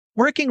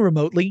Working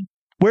remotely,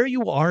 where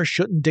you are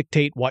shouldn't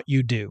dictate what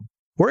you do.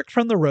 Work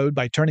from the road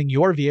by turning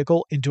your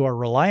vehicle into a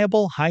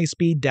reliable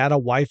high-speed data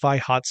Wi-Fi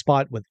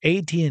hotspot with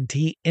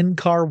AT&T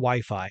in-car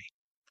Wi-Fi.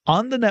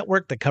 On the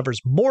network that covers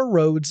more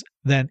roads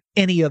than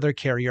any other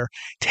carrier,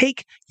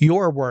 take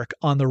your work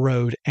on the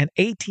road and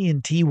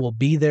AT&T will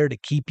be there to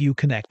keep you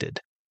connected.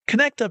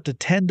 Connect up to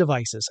 10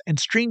 devices and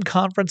stream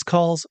conference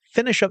calls,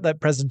 finish up that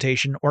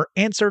presentation, or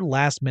answer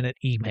last-minute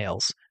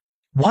emails.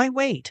 Why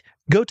wait?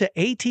 Go to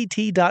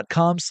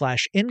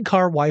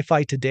att.com/in-car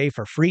Wi-Fi today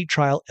for free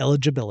trial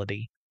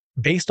eligibility.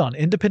 Based on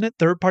independent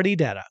third-party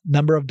data,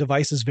 number of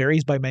devices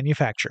varies by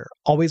manufacturer.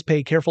 Always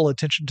pay careful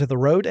attention to the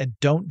road and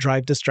don't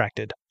drive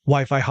distracted.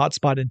 Wi-Fi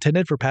hotspot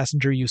intended for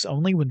passenger use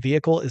only when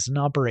vehicle is in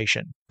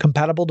operation.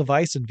 Compatible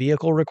device and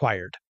vehicle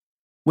required.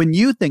 When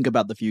you think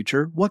about the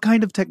future, what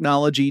kind of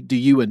technology do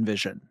you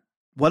envision?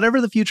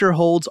 Whatever the future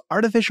holds,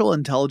 artificial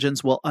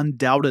intelligence will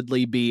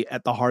undoubtedly be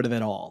at the heart of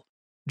it all.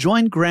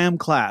 Join Graham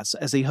Class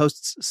as he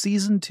hosts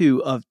Season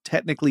 2 of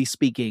Technically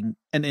Speaking,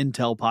 an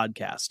Intel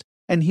podcast,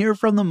 and hear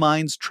from the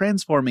minds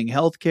transforming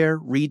healthcare,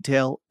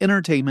 retail,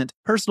 entertainment,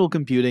 personal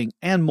computing,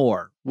 and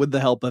more with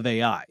the help of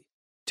AI.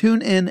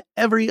 Tune in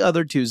every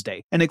other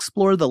Tuesday and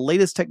explore the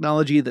latest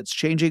technology that's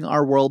changing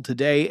our world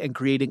today and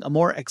creating a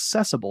more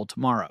accessible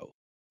tomorrow.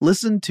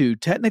 Listen to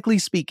Technically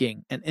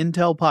Speaking, an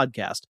Intel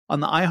podcast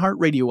on the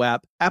iHeartRadio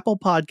app, Apple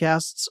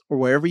Podcasts, or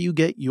wherever you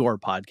get your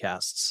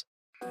podcasts.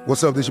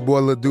 What's up, this your boy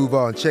Lil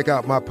Duval, and check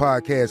out my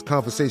podcast,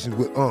 Conversations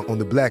with Unc, on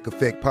the Black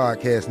Effect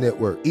Podcast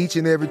Network. Each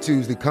and every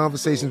Tuesday,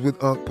 Conversations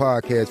with Unc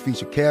podcast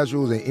feature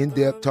casuals and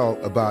in-depth talk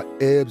about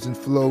ebbs and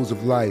flows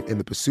of life and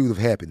the pursuit of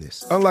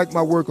happiness. Unlike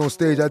my work on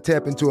stage, I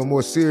tap into a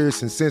more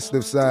serious and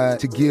sensitive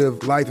side to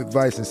give life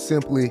advice and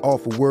simply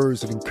offer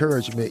words of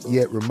encouragement,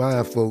 yet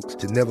remind folks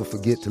to never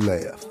forget to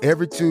laugh.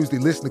 Every Tuesday,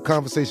 listen to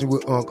Conversations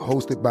with Unc,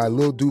 hosted by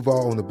Lil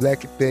Duval on the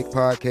Black Effect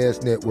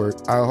Podcast Network,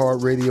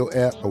 iHeartRadio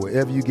app, or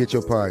wherever you get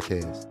your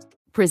podcasts.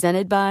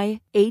 Presented by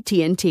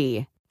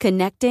AT&T.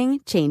 Connecting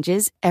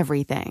changes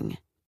everything.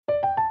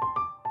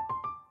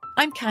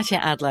 I'm Katya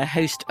Adler,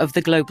 host of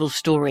The Global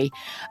Story.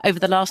 Over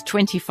the last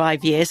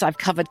 25 years, I've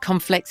covered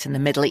conflicts in the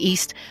Middle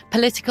East,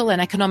 political and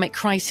economic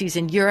crises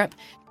in Europe,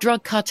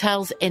 drug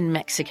cartels in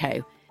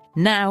Mexico.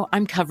 Now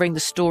I'm covering the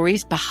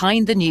stories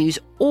behind the news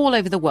all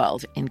over the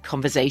world in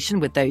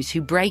conversation with those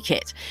who break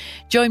it.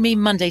 Join me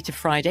Monday to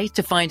Friday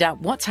to find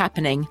out what's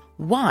happening,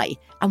 why,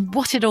 and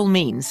what it all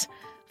means.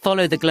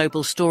 Follow The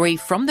Global Story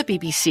from the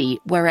BBC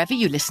wherever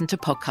you listen to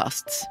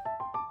podcasts.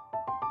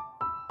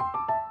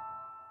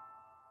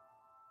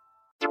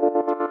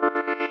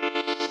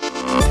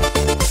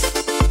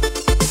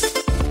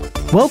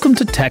 Welcome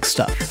to Tech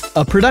Stuff,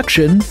 a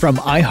production from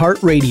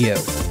iHeartRadio.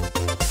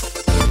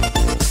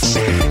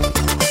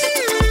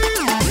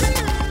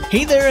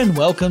 Hey there and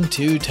welcome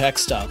to Tech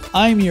Stuff.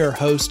 I'm your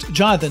host,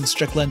 Jonathan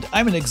Strickland.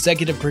 I'm an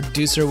executive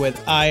producer with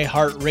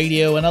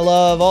iHeartRadio and I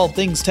love all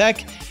things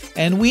tech.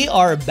 And we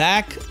are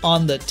back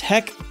on the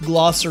Tech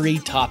Glossary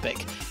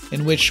topic,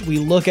 in which we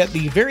look at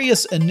the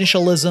various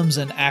initialisms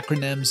and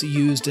acronyms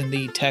used in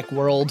the tech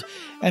world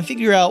and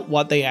figure out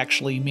what they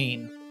actually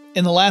mean.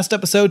 In the last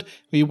episode,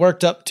 we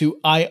worked up to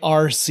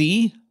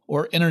IRC,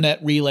 or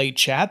Internet Relay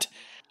Chat.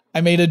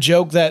 I made a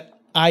joke that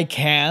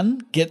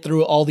ICANN get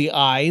through all the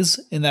I's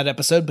in that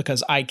episode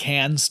because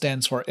ICANN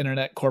stands for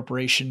Internet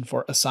Corporation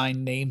for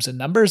Assigned Names and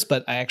Numbers,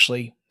 but I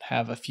actually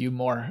have a few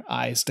more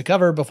I's to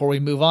cover before we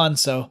move on,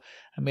 so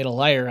I made a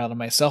liar out of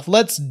myself.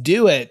 Let's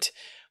do it.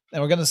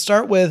 And we're going to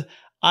start with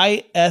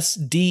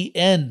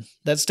ISDN.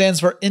 That stands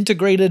for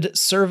Integrated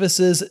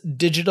Services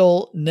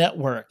Digital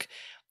Network.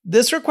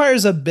 This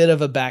requires a bit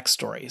of a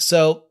backstory.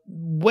 So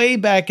way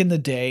back in the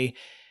day,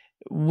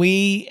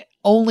 we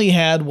only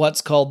had what's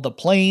called the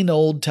plain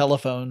old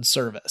telephone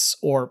service,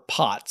 or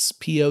POTS,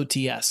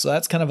 P-O-T-S. So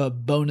that's kind of a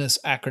bonus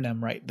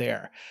acronym right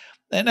there.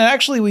 And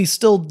actually, we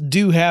still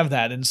do have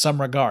that in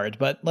some regard,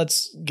 but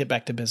let's get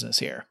back to business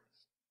here.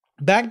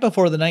 Back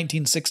before the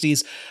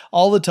 1960s,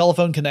 all the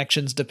telephone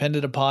connections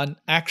depended upon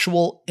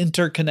actual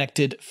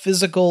interconnected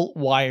physical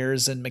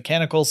wires and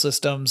mechanical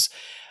systems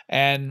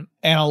and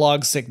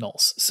analog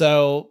signals.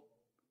 So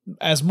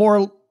as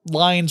more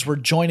lines were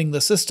joining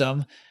the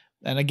system,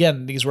 and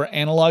again, these were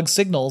analog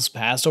signals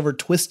passed over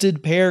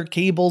twisted pair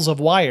cables of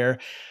wire,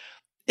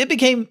 it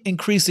became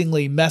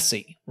increasingly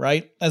messy,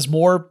 right? As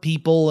more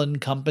people and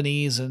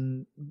companies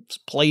and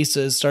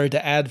places started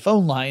to add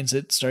phone lines,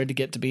 it started to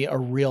get to be a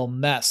real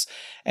mess.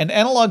 And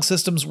analog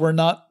systems were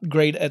not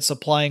great at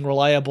supplying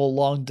reliable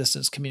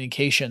long-distance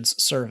communications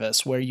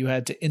service where you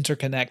had to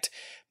interconnect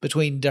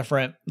between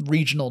different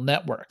regional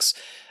networks.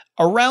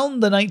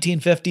 Around the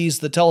 1950s,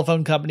 the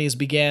telephone companies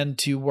began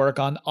to work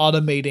on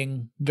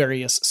automating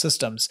various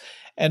systems.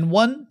 And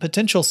one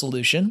potential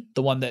solution,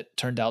 the one that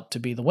turned out to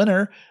be the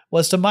winner,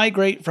 was to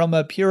migrate from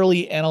a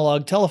purely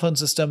analog telephone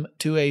system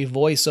to a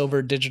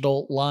voice-over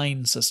digital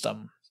line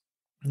system.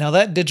 Now,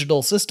 that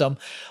digital system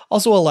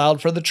also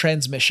allowed for the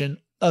transmission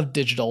of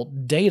digital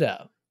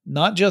data.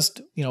 Not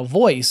just,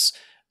 voice,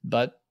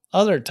 but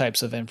other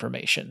types of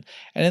information.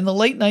 And in the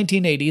late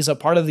 1980s, a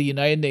part of the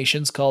United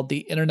Nations called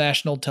the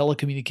International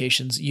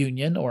Telecommunications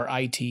Union, or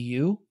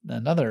ITU,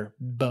 another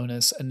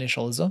bonus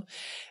initialism,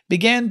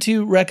 began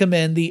to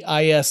recommend the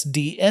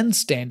ISDN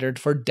standard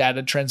for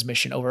data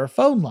transmission over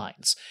phone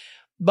lines.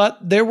 But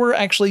there were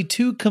actually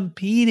two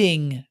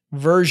competing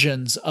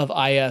versions of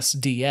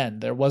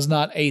ISDN. There was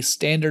not a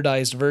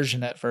standardized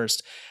version at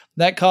first.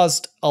 That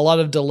caused a lot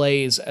of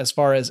delays as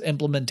far as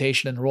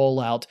implementation and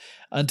rollout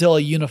until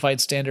a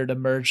unified standard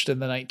emerged in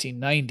the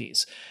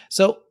 1990s.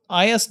 So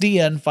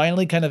ISDN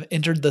finally kind of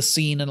entered the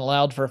scene and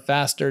allowed for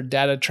faster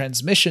data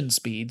transmission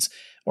speeds,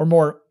 or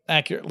more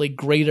accurately,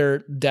 greater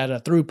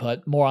data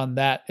throughput. More on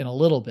that in a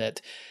little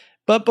bit.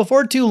 But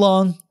before too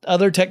long,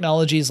 other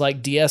technologies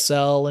like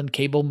DSL and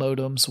cable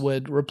modems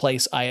would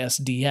replace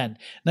ISDN.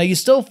 Now, you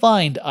still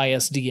find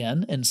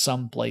ISDN in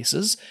some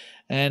places,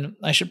 and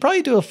I should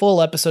probably do a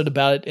full episode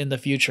about it in the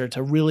future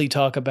to really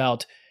talk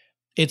about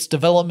its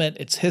development,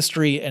 its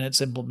history, and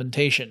its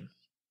implementation.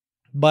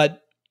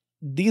 But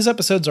these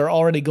episodes are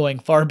already going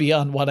far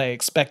beyond what I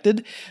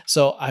expected,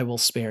 so I will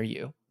spare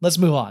you. Let's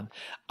move on.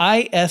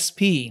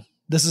 ISP.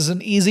 This is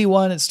an easy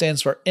one. It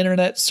stands for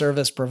Internet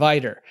Service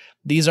Provider.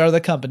 These are the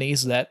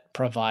companies that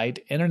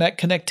provide internet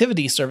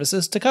connectivity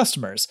services to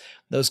customers.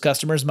 Those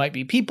customers might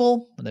be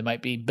people, they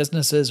might be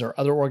businesses or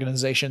other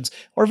organizations,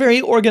 or very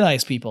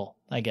organized people,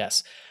 I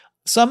guess.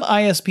 Some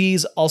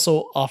ISPs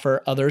also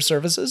offer other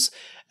services,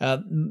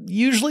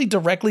 usually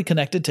directly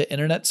connected to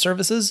internet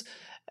services,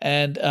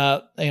 and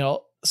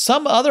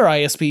some other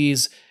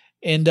ISPs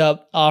end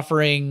up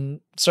offering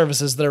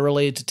services that are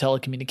related to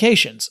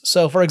telecommunications.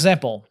 So, for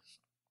example,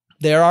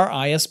 there are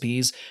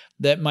ISPs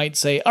that might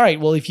say, all right,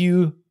 well, if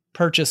you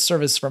purchase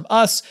service from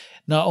us,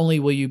 not only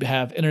will you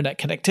have internet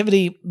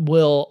connectivity,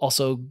 we'll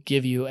also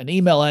give you an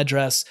email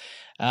address.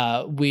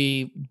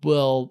 We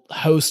will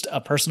host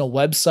a personal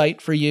website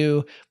for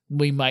you.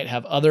 We might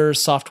have other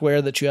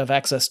software that you have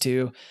access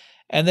to.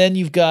 And then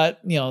you've got,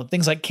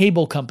 things like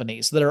cable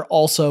companies that are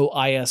also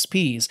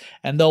ISPs,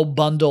 and they'll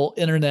bundle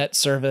internet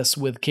service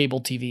with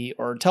cable TV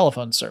or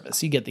telephone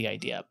service. You get the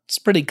idea. It's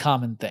a pretty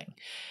common thing.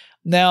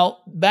 Now,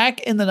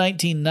 back in the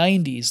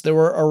 1990s, there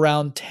were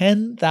around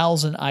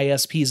 10,000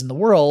 ISPs in the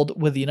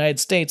world, with the United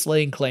States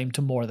laying claim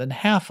to more than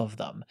half of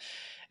them.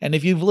 And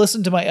if you've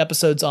listened to my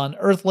episodes on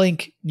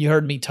Earthlink, you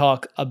heard me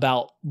talk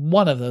about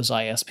one of those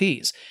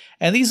ISPs.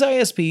 And these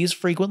ISPs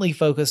frequently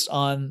focused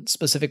on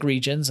specific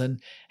regions,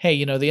 and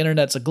hey, the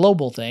internet's a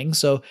global thing,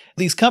 so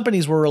these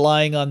companies were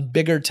relying on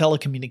bigger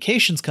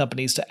telecommunications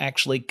companies to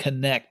actually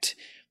connect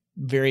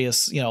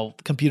various,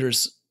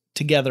 computers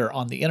together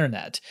on the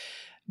internet.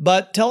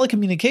 But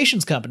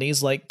telecommunications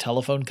companies like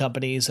telephone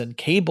companies and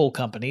cable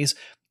companies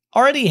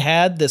already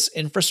had this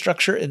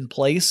infrastructure in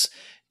place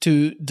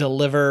to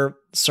deliver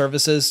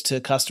services to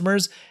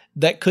customers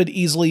that could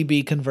easily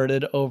be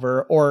converted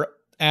over or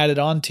added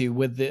onto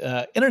with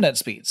the internet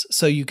speeds.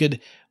 So you could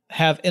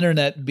have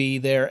internet be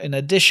there in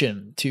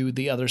addition to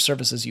the other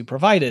services you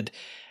provided.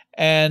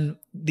 And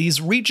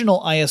these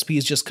regional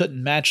ISPs just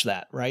couldn't match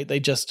that, right?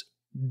 They just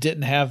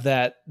didn't have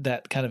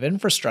that kind of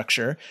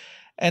infrastructure.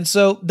 And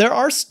so there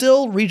are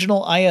still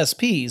regional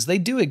ISPs. They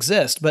do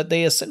exist, but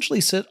they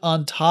essentially sit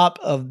on top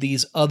of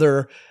these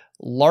other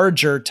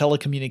larger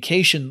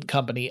telecommunication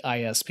company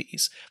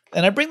ISPs.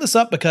 And I bring this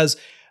up because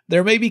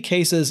there may be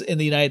cases in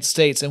the United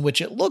States in which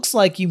it looks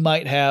like you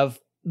might have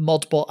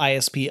multiple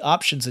ISP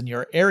options in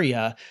your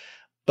area,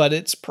 but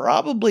it's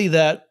probably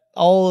that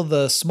all of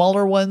the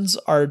smaller ones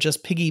are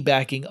just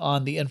piggybacking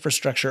on the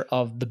infrastructure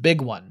of the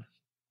big one.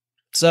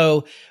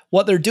 So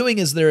what they're doing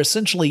is they're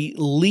essentially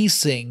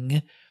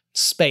leasing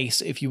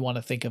space, if you want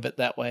to think of it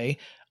that way,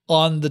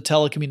 on the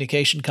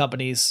telecommunication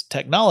company's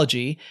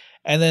technology,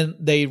 and then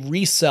they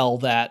resell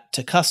that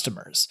to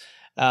customers.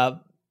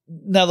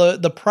 Now,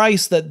 the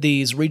price that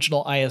these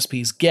regional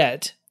ISPs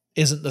get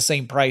isn't the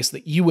same price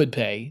that you would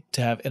pay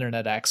to have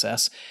internet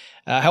access.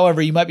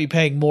 However, you might be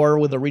paying more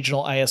with a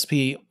regional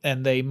ISP,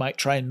 and they might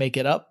try and make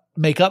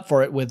up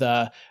for it with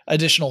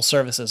additional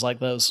services like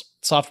those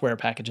software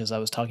packages I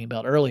was talking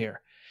about earlier.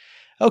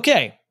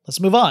 Okay, let's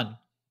move on.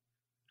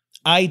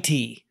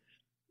 IT.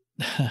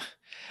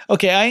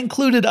 Okay, I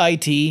included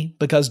IT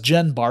because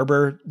Jen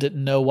Barber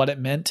didn't know what it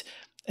meant,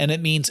 and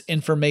it means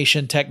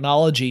information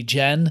technology,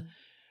 Jen.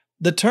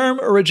 The term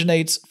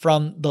originates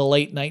from the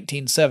late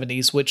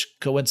 1970s, which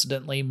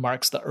coincidentally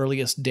marks the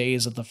earliest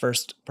days of the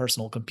first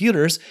personal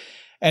computers,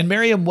 and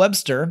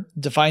Merriam-Webster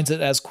defines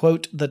it as,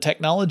 quote, the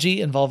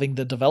technology involving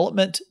the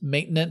development,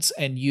 maintenance,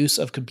 and use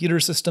of computer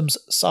systems,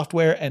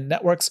 software, and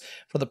networks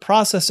for the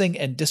processing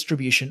and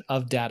distribution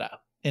of data,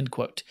 end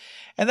quote.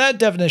 And that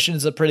definition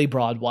is a pretty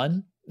broad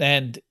one,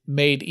 and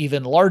made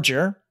even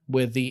larger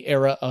with the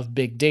era of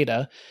big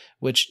data,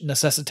 which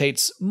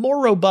necessitates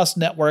more robust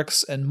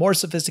networks and more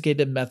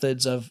sophisticated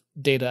methods of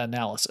data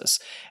analysis.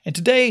 And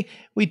today,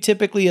 we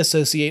typically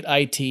associate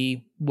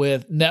IT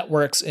with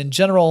networks in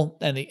general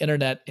and the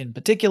internet in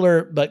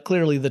particular, but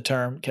clearly the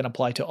term can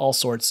apply to all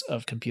sorts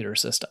of computer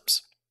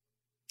systems.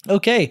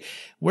 Okay,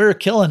 we're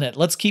killing it.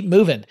 Let's keep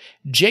moving.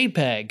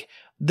 JPEG.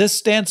 This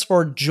stands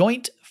for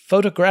Joint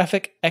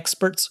Photographic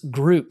Experts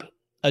Group,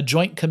 a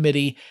joint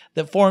committee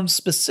that forms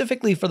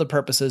specifically for the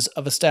purposes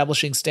of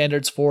establishing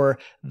standards for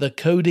the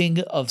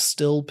coding of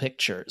still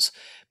pictures.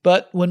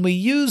 But when we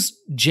use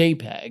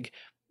JPEG,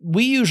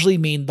 we usually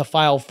mean the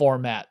file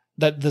format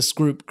that this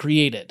group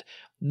created,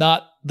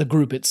 not the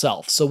group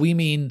itself. So we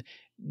mean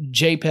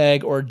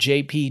JPEG or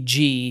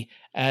JPG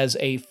as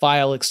a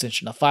file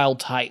extension, a file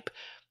type.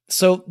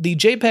 So the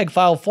JPEG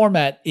file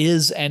format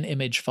is an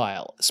image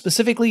file.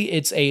 Specifically,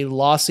 it's a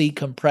lossy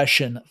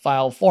compression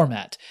file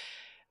format,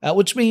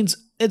 which means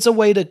it's a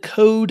way to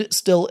code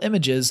still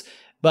images,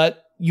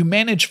 but you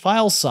manage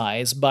file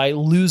size by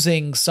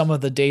losing some of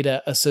the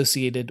data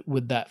associated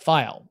with that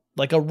file.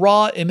 Like a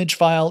raw image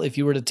file, if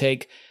you were to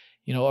take,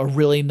 a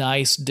really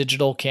nice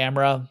digital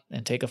camera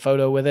and take a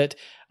photo with it,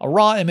 a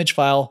raw image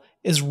file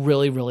is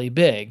really, really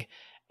big,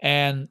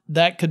 and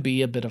that could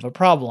be a bit of a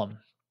problem.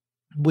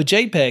 With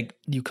JPEG,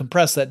 you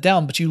compress that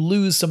down, but you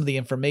lose some of the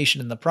information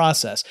in the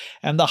process.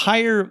 And the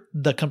higher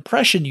the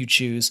compression you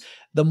choose,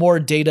 the more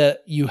data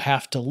you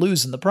have to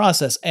lose in the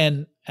process.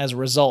 And as a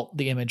result,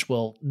 the image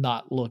will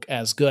not look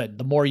as good.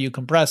 The more you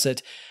compress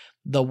it,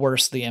 the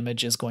worse the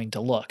image is going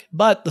to look,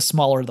 but the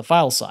smaller the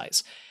file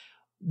size.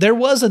 There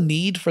was a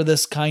need for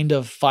this kind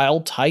of file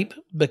type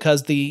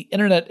because the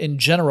internet in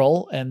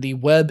general, and the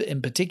web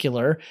in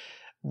particular,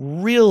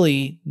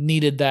 really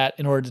needed that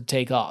in order to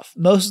take off.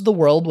 Most of the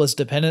world was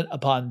dependent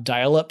upon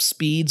dial-up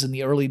speeds in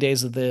the early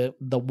days of the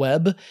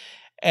web,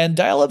 and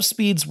dial-up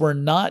speeds were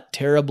not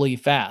terribly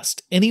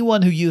fast.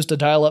 Anyone who used a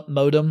dial-up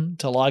modem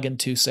to log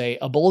into, say,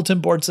 a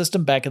bulletin board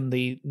system back in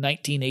the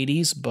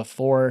 1980s,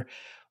 before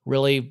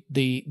really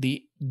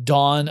the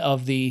dawn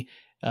of the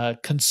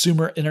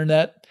consumer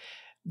internet,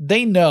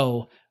 they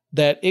know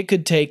that it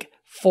could take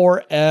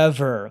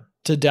forever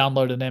to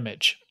download an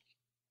image.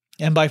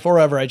 And by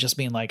forever, I just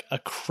mean like a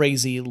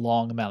crazy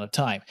long amount of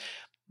time.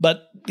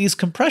 But these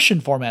compression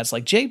formats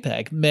like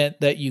JPEG meant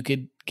that you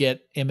could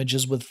get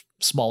images with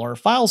smaller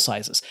file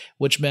sizes,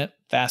 which meant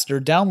faster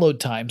download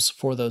times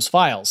for those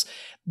files.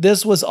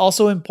 This was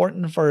also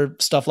important for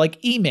stuff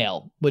like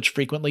email, which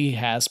frequently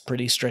has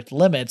pretty strict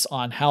limits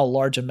on how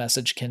large a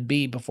message can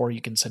be before you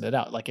can send it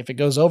out. Like if it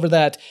goes over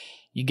that,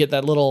 you get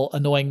that little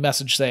annoying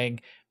message saying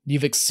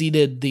you've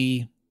exceeded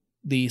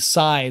the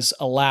size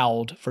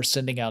allowed for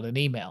sending out an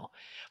email.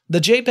 The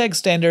JPEG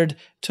standard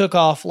took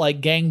off like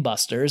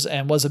gangbusters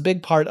and was a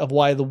big part of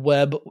why the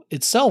web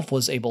itself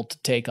was able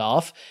to take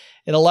off.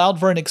 It allowed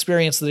for an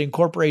experience that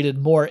incorporated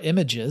more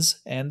images,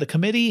 and the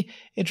committee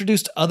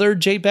introduced other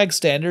JPEG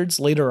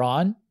standards later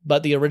on,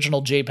 but the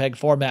original JPEG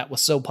format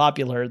was so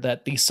popular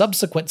that the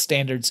subsequent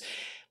standards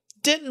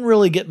didn't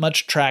really get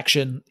much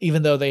traction,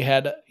 even though they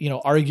had,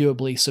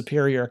 arguably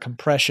superior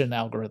compression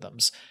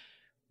algorithms.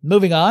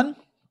 Moving on,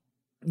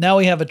 now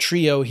we have a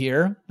trio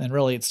here, and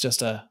really it's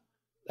just an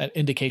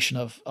indication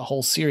of a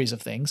whole series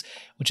of things,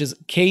 which is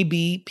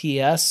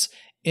kbps,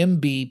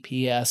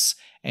 mbps,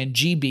 and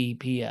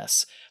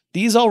gbps.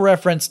 These all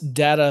reference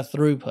data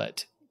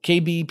throughput.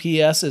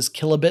 kbps is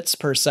kilobits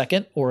per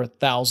second, or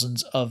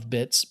thousands of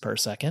bits per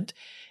second.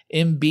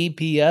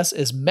 mbps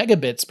is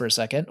megabits per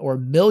second, or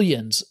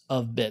millions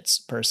of bits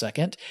per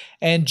second.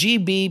 And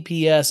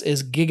gbps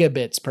is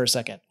gigabits per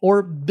second,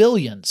 or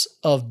billions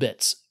of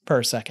bits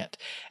per second.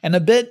 And a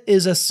bit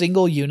is a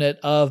single unit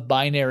of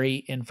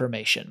binary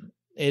information.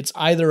 It's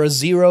either a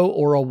 0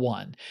 or a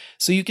 1.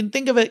 So you can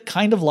think of it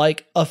kind of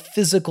like a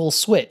physical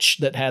switch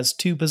that has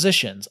two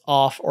positions,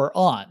 off or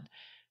on.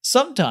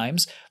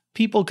 Sometimes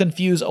people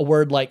confuse a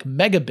word like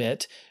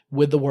megabit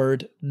with the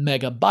word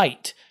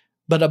megabyte,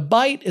 but a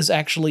byte is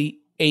actually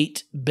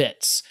 8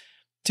 bits.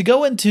 To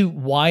go into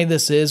why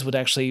this is would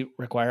actually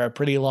require a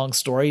pretty long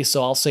story,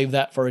 so I'll save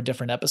that for a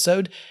different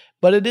episode,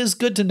 but it is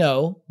good to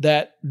know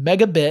that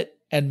megabit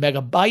and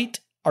megabyte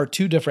are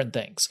two different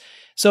things.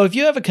 So if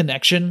you have a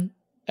connection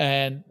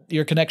and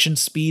your connection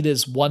speed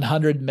is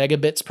 100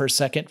 megabits per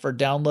second for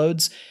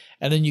downloads,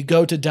 and then you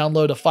go to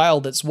download a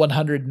file that's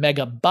 100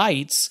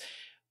 megabytes,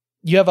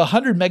 you have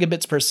 100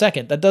 megabits per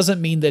second. That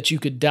doesn't mean that you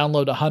could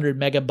download a 100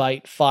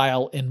 megabyte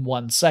file in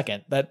 1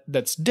 second.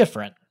 That's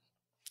different.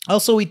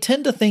 Also, we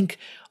tend to think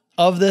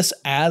of this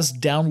as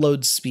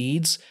download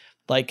speeds,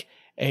 like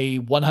a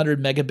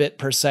 100 megabit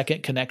per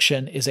second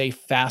connection is a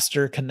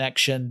faster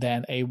connection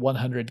than a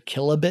 100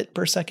 kilobit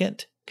per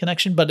second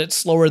connection, but it's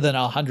slower than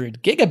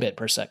 100 gigabit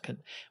per second,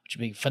 which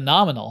would be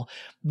phenomenal.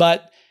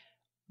 But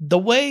the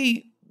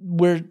way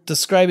we're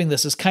describing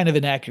this is kind of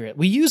inaccurate.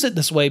 We use it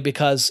this way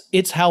because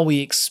it's how we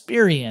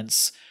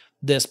experience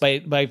this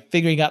by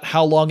figuring out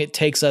how long it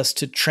takes us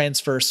to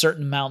transfer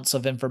certain amounts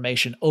of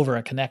information over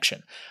a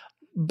connection.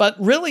 But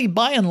really,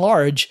 by and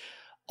large,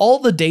 all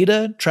the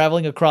data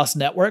traveling across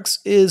networks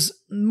is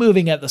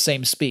moving at the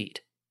same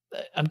speed.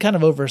 I'm kind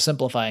of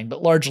oversimplifying,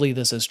 but largely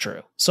this is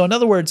true. So in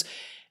other words,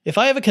 if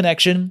I have a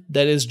connection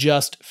that is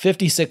just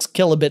 56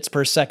 kilobits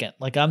per second,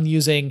 like I'm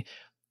using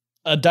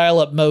a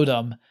dial-up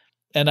modem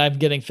and I'm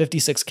getting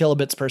 56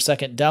 kilobits per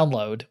second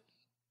download,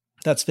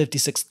 That's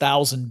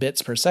 56,000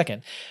 bits per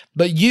second.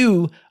 But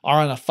you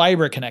are on a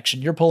fiber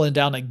connection. You're pulling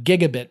down a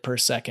gigabit per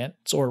second,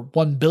 or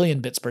 1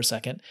 billion bits per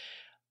second.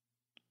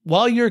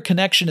 While your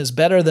connection is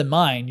better than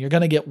mine, you're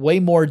going to get way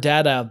more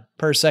data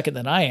per second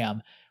than I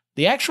am.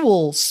 The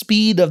actual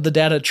speed of the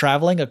data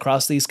traveling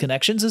across these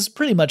connections is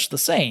pretty much the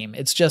same.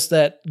 It's just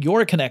that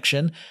your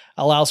connection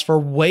allows for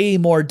way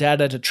more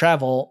data to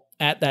travel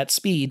at that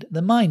speed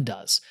than mine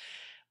does.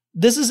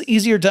 This is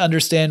easier to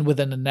understand with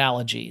an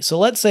analogy. So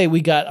let's say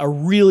we got a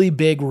really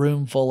big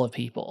room full of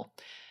people,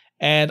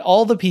 and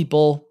all the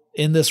people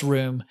in this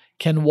room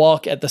can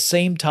walk at the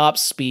same top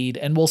speed,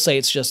 and we'll say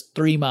it's just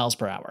 3 miles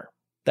per hour.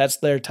 That's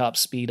their top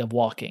speed of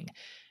walking.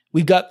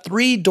 We've got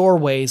 3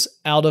 doorways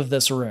out of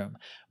this room.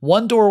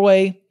 One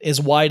doorway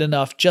is wide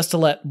enough just to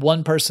let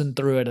one person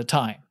through at a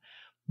time.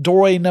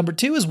 Doorway number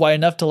 2 is wide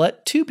enough to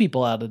let 2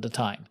 people out at a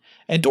time.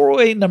 And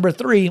doorway number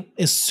 3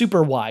 is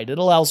super wide. It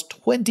allows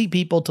 20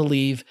 people to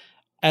leave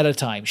at a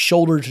time,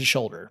 shoulder to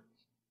shoulder.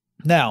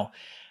 Now,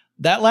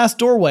 that last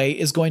doorway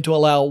is going to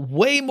allow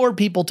way more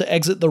people to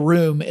exit the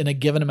room in a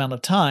given amount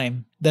of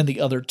time than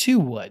the other 2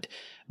 would.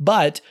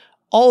 But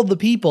all the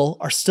people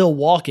are still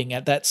walking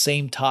at that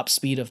same top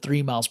speed of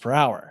 3 miles per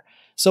hour.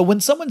 So when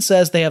someone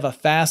says they have a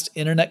fast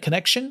internet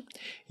connection,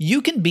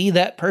 you can be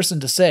that person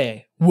to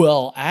say,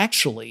 well,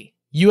 actually,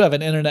 you have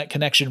an internet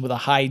connection with a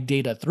high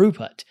data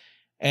throughput.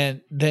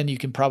 And then you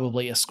can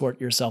probably escort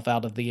yourself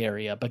out of the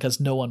area because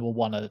no one will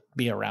want to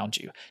be around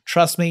you.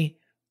 Trust me,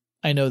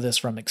 I know this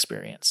from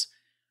experience.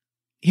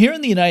 Here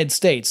in the United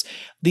States,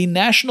 the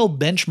national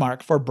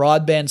benchmark for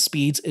broadband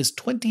speeds is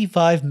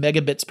 25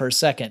 megabits per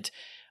second.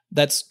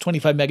 That's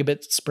 25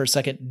 megabits per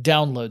second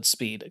download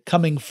speed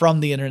coming from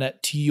the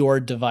internet to your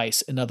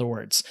device, in other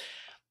words.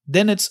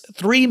 Then it's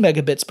 3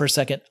 megabits per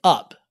second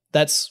up.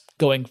 That's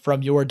going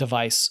from your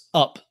device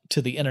up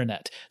to the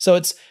internet. So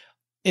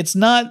it's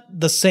not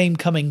the same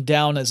coming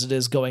down as it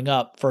is going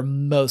up for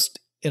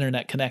most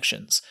internet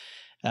connections.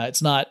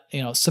 It's not,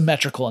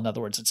 symmetrical, in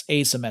other words, it's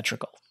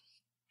asymmetrical.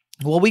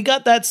 Well, we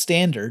got that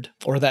standard,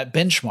 or that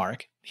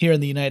benchmark, here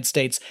in the United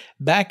States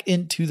back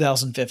in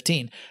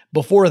 2015.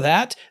 Before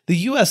that, the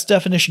US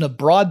definition of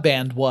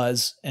broadband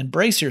was, and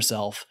brace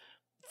yourself,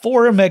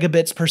 4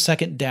 megabits per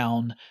second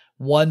down,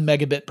 1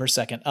 megabit per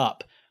second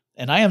up.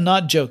 And I am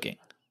not joking,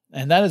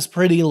 and that is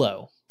pretty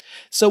low.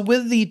 So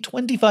with the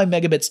 25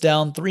 megabits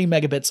down, 3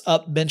 megabits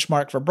up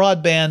benchmark for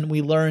broadband,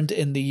 we learned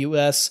in the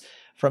US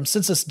from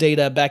census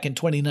data back in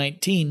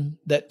 2019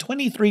 that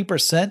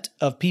 23%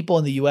 of people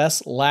in the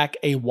US lack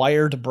a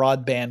wired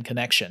broadband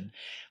connection.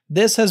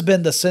 This has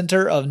been the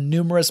center of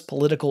numerous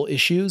political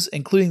issues,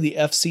 including the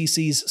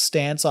FCC's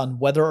stance on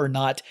whether or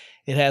not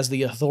it has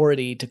the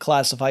authority to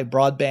classify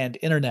broadband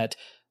internet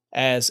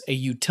as a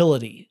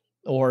utility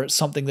or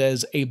something that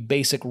is a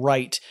basic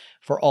right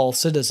for all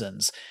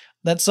citizens.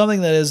 That's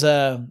something that is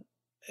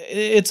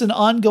it's an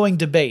ongoing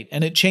debate,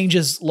 and it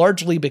changes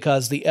largely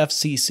because the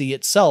FCC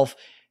itself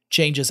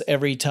changes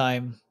every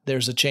time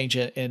there's a change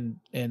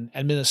in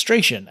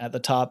administration at the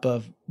top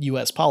of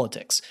U.S.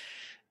 politics.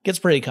 It gets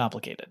pretty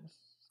complicated.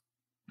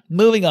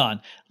 Moving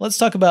on, let's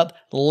talk about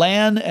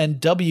LAN and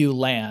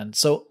WLAN.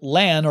 So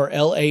LAN, or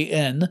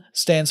LAN,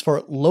 stands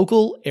for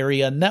Local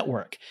Area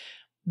Network.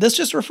 This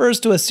just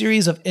refers to a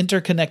series of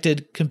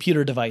interconnected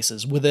computer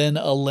devices within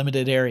a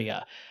limited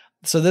area.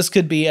 So this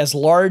could be as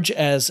large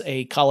as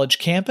a college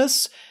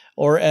campus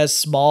or as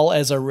small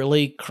as a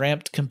really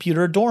cramped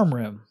computer dorm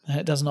room.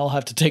 It doesn't all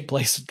have to take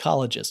place in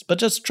colleges, but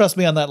just trust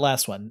me on that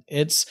last one.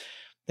 It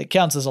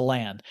counts as a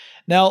LAN.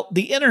 Now,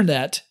 the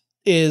internet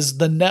is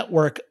the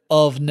network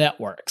of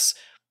networks.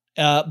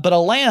 But a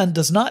LAN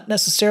does not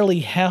necessarily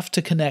have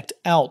to connect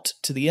out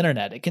to the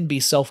internet. It can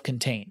be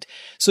self-contained.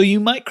 So you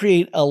might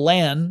create a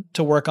LAN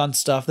to work on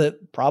stuff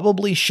that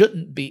probably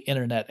shouldn't be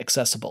internet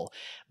accessible.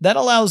 That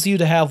allows you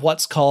to have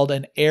what's called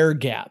an air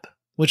gap,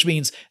 which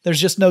means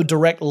there's just no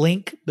direct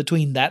link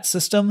between that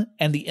system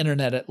and the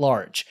internet at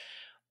large.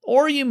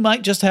 Or you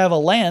might just have a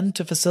LAN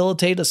to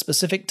facilitate a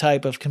specific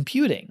type of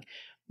computing.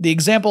 The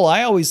example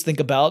I always think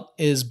about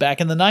is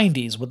back in the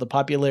 90s with the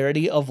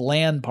popularity of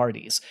LAN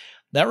parties.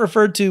 That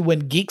referred to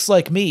when geeks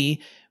like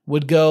me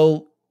would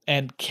go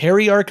and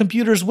carry our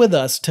computers with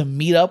us to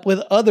meet up with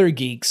other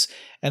geeks,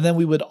 and then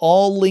we would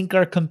all link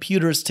our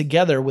computers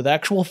together with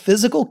actual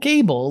physical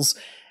cables,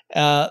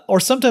 or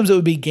sometimes it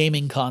would be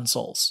gaming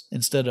consoles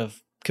instead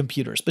of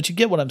computers, but you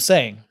get what I'm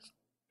saying.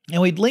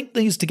 And we'd link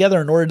these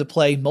together in order to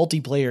play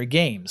multiplayer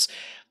games.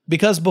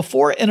 Because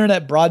before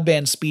internet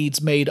broadband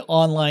speeds made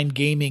online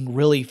gaming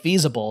really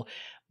feasible,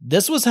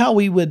 this was how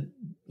we would,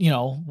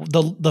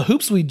 the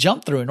hoops we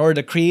jumped through in order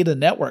to create a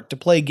network to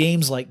play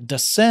games like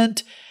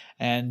Descent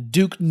and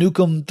Duke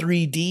Nukem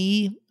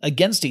 3D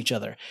against each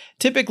other.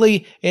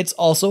 Typically, it's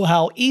also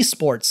how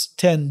esports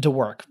tend to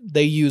work.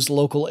 They use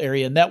local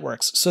area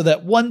networks so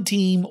that one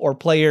team or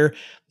player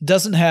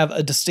doesn't have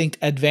a distinct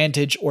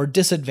advantage or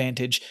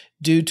disadvantage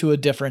due to a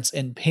difference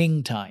in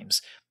ping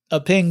times. A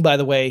ping, by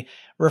the way,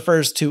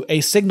 refers to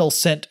a signal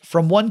sent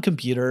from one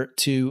computer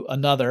to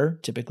another,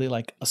 typically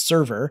like a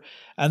server,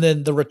 and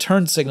then the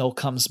return signal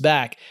comes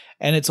back.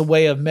 and it's a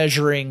way of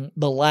measuring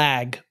the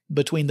lag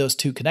between those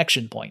two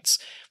connection points.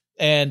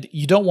 And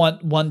you don't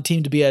want one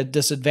team to be at a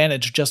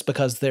disadvantage just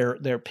because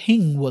their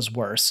ping was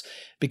worse,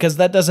 because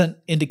that doesn't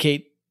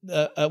indicate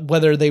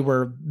whether they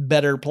were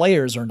better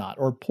players or not,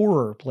 or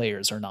poorer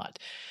players or not.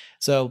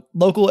 So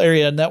local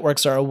area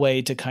networks are a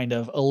way to kind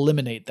of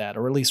eliminate that,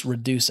 or at least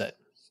reduce it.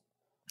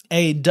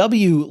 A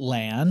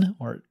WLAN,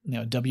 or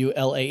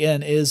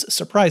WLAN, is,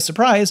 surprise,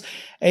 surprise,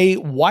 a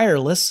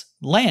wireless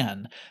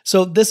LAN.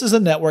 So this is a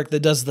network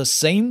that does the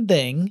same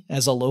thing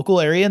as a local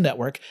area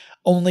network,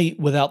 only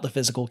without the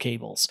physical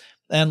cables.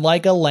 And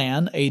like a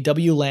LAN, a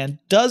WLAN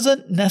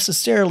doesn't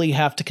necessarily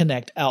have to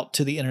connect out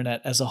to the internet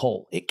as a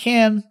whole. It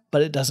can,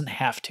 but it doesn't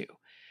have to.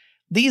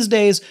 These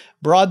days,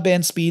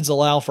 broadband speeds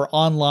allow for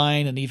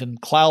online and even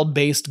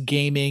cloud-based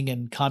gaming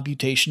and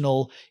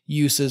computational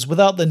uses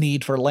without the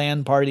need for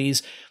LAN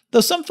parties, though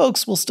some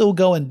folks will still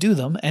go and do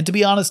them. And to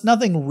be honest,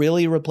 nothing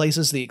really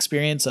replaces the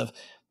experience of,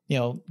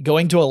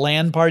 going to a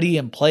LAN party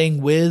and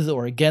playing with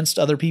or against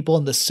other people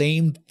in the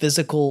same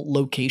physical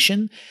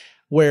location,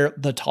 where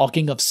the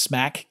talking of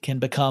smack can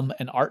become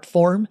an art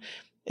form.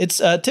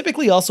 It's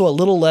typically also a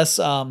little less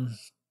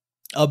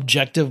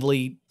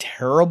objectively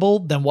terrible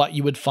than what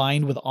you would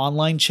find with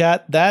online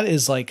chat. That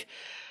is like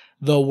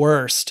the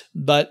worst.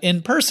 But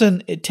in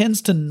person, it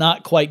tends to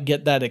not quite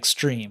get that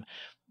extreme.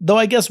 Though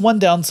I guess one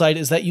downside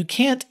is that you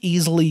can't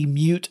easily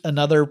mute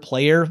another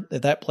player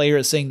if that player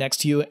is sitting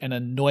next to you and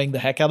annoying the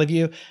heck out of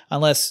you,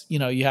 unless, you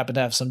happen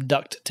to have some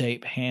duct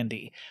tape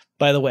handy.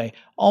 By the way,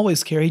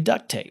 always carry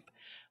duct tape.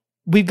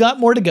 We've got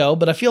more to go,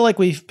 but I feel like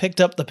we've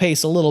picked up the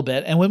pace a little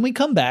bit, and when we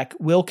come back,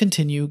 we'll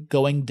continue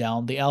going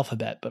down the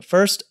alphabet. But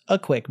first, a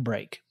quick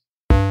break.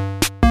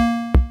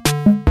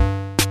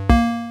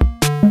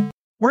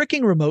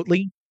 Working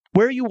remotely,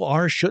 where you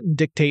are shouldn't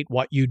dictate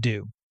what you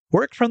do.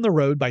 Work from the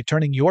road by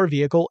turning your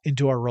vehicle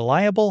into a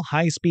reliable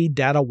high-speed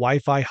data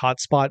Wi-Fi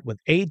hotspot with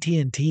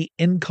AT&T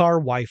in-car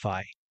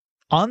Wi-Fi.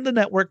 On the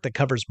network that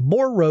covers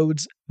more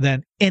roads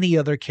than any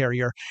other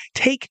carrier,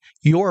 take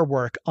your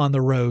work on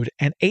the road,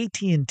 and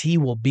AT&T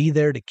will be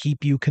there to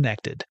keep you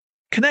connected.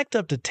 Connect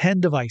up to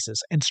 10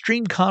 devices and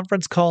stream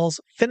conference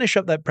calls, finish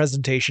up that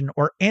presentation,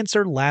 or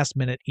answer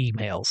last-minute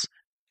emails.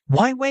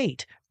 Why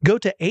wait? Go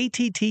to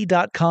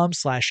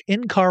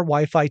att.com/in-car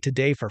Wi-Fi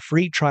today for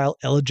free trial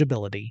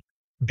eligibility.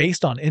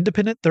 Based on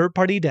independent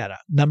third-party data,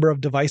 number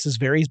of devices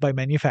varies by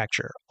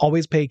manufacturer.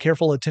 Always pay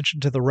careful attention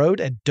to the road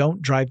and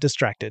don't drive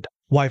distracted.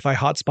 Wi-Fi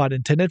hotspot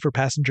intended for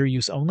passenger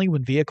use only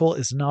when vehicle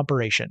is in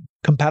operation.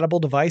 Compatible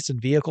device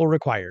and vehicle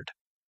required.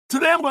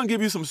 Today I'm going to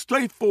give you some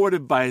straightforward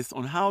advice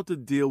on how to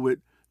deal with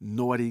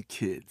naughty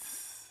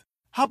kids.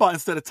 How about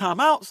instead of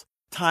timeouts,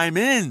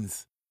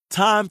 time-ins?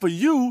 Time for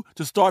you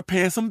to start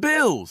paying some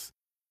bills.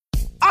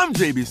 I'm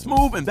JB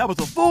Smoove, and that was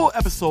a full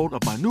episode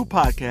of my new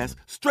podcast,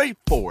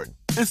 Straightforward,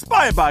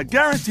 inspired by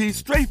guaranteed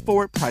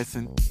straightforward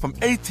pricing from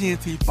AT&T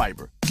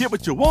Fiber. Get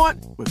what you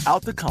want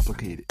without the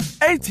complicated.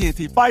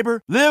 AT&T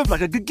Fiber, live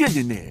like a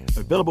gigillionaire.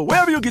 Available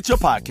wherever you get your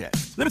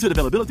podcast. Limited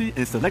availability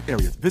in select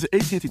areas. Visit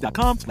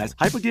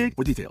AT&T.com/hypergig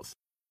for details.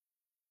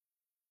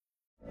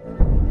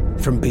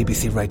 From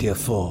BBC Radio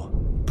 4,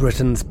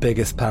 Britain's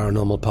biggest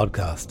paranormal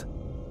podcast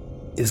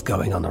is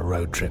going on a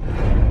road trip.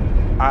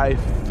 I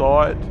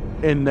thought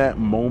in that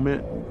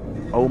moment,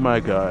 oh my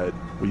God,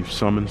 we've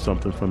summoned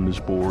something from this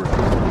board.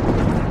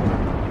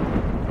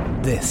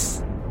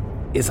 This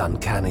is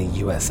Uncanny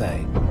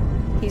USA.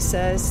 He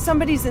says,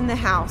 somebody's in the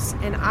house,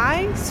 and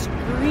I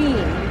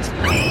screamed.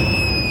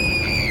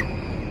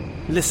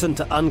 Listen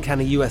to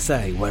Uncanny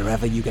USA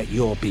wherever you get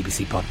your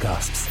BBC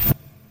podcasts,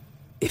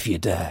 if you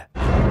dare.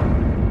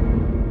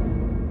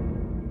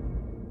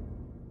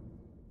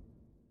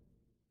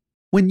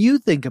 When you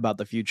think about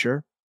the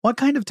future, what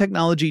kind of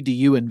technology do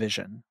you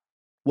envision?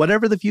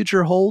 Whatever the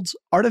future holds,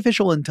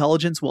 artificial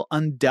intelligence will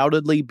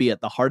undoubtedly be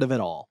at the heart of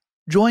it all.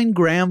 Join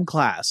Graham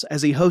Class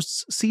as he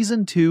hosts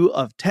Season 2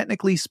 of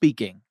Technically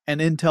Speaking, an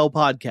Intel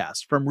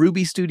podcast from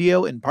Ruby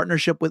Studio in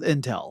partnership with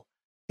Intel.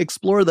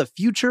 Explore the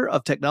future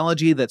of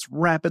technology that's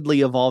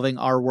rapidly evolving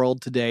our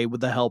world today with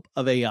the help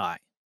of AI.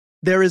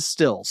 There is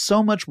still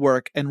so much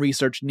work and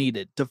research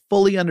needed to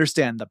fully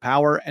understand the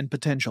power and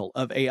potential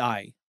of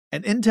AI.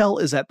 And Intel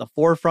is at the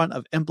forefront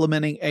of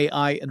implementing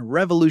AI and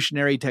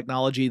revolutionary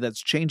technology that's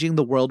changing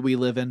the world we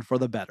live in for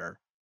the better.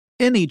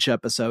 In each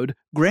episode,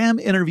 Graham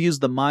interviews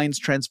the minds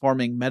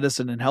transforming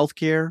medicine and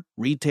healthcare,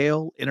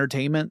 retail,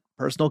 entertainment,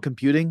 personal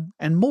computing,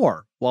 and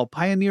more, while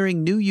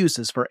pioneering new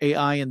uses for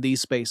AI in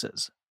these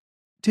spaces.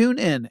 Tune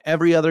in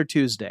every other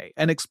Tuesday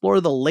and explore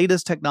the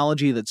latest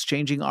technology that's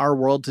changing our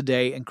world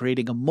today and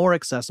creating a more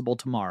accessible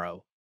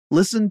tomorrow.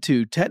 Listen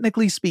to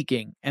Technically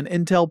Speaking, an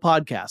Intel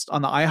podcast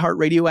on the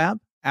iHeartRadio app,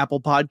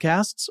 Apple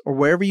Podcasts, or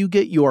wherever you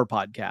get your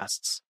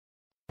podcasts.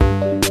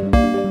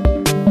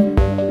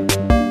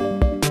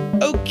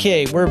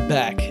 Okay, we're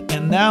back,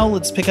 and now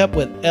let's pick up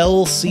with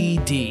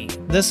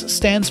LCD. This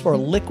stands for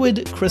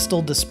Liquid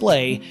Crystal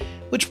Display,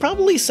 which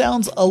probably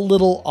sounds a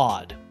little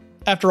odd.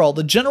 After all,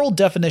 the general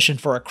definition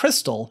for a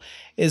crystal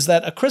is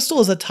that a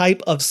crystal is a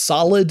type of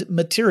solid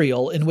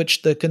material in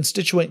which the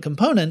constituent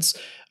components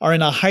are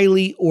in a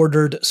highly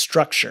ordered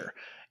structure,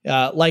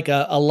 like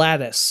a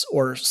lattice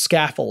or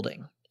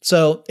scaffolding.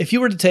 So if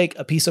you were to take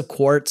a piece of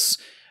quartz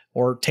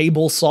or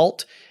table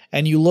salt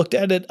and you looked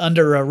at it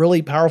under a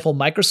really powerful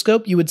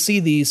microscope, you would see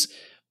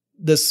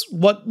this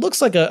what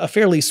looks like a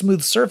fairly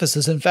smooth surface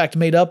is in fact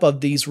made up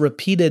of these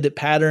repeated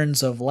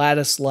patterns of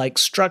lattice-like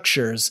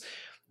structures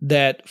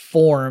that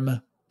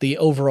form the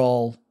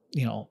overall,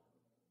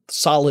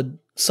 solid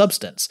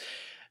substance.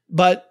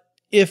 But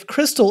if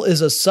crystal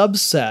is a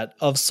subset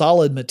of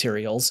solid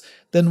materials,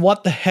 then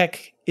what the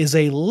heck is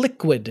a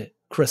liquid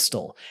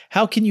crystal?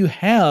 How can you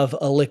have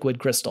a liquid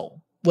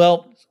crystal?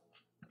 Well,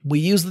 we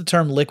use the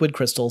term liquid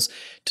crystals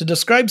to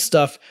describe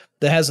stuff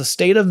that has a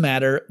state of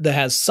matter that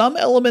has some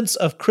elements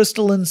of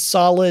crystalline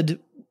solid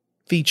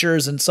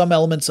features and some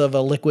elements of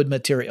a liquid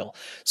material.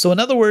 So in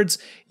other words,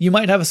 you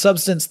might have a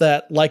substance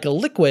that, like a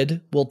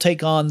liquid, will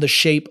take on the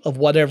shape of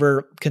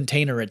whatever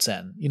container it's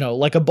in.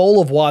 Like a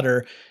bowl of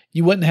water,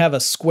 you wouldn't have a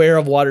square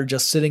of water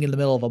just sitting in the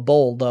middle of a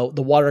bowl, though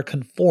the water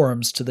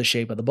conforms to the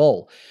shape of the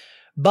bowl.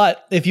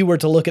 But if you were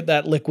to look at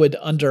that liquid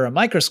under a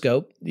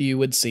microscope, you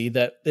would see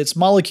that its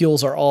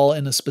molecules are all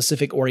in a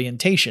specific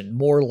orientation,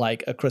 more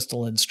like a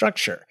crystalline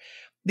structure.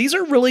 These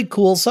are really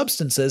cool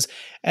substances,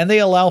 and they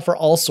allow for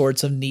all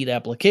sorts of neat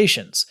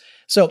applications.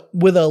 So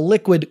with a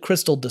liquid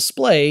crystal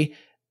display,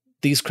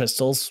 these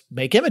crystals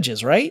make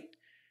images, right?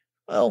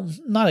 Well,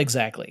 not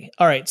exactly.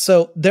 All right,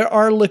 so there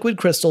are liquid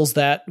crystals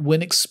that,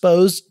 when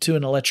exposed to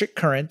an electric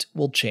current,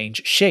 will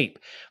change shape.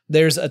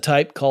 There's a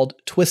type called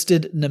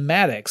twisted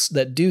nematics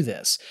that do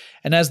this.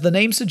 And as the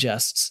name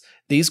suggests,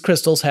 these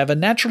crystals have a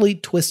naturally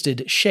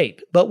twisted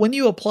shape. But when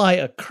you apply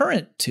a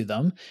current to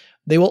them,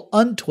 they will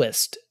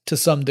untwist to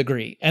some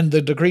degree. And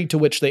the degree to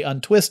which they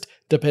untwist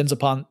depends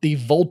upon the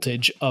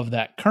voltage of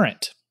that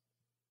current.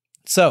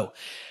 So,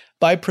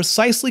 by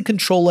precisely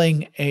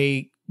controlling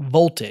a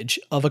voltage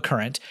of a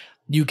current,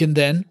 you can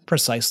then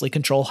precisely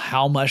control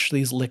how much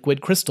these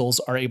liquid crystals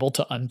are able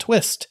to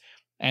untwist.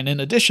 And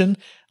in addition,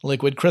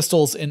 liquid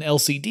crystals in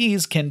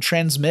LCDs can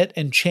transmit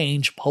and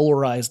change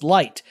polarized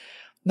light.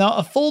 Now,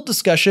 a full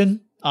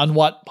discussion on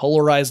what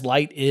polarized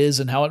light is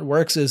and how it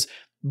works is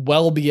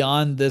well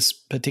beyond this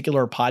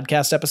particular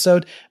podcast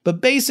episode, but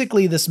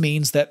basically this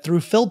means that through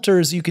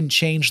filters you can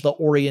change the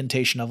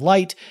orientation of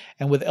light,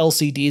 and with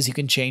LCDs you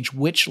can change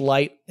which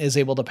light is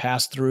able to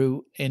pass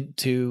through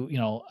into,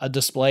 a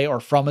display or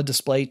from a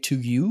display to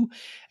you,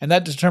 and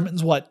that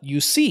determines what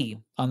you see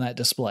on that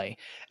display.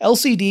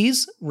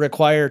 LCDs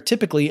require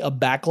typically a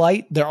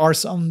backlight. There are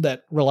some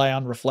that rely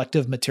on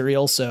reflective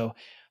material, so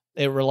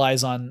it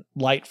relies on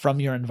light from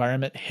your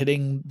environment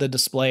hitting the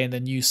display and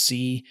then you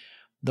see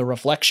the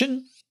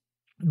reflection.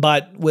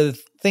 But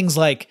with things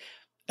like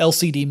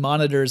LCD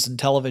monitors and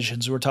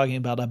televisions, we're talking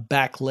about a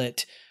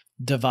backlit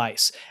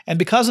device. And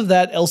because of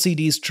that,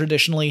 LCDs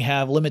traditionally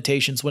have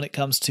limitations when it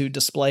comes to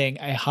displaying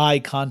a high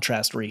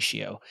contrast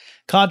ratio.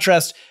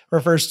 Contrast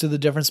refers to the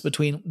difference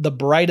between the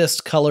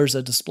brightest colors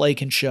a display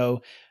can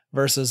show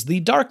versus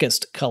the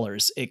darkest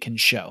colors it can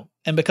show.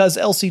 And because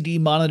LCD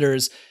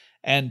monitors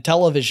and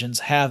televisions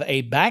have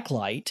a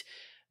backlight,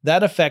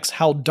 that affects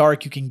how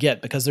dark you can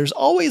get because there's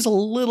always a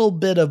little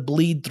bit of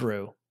bleed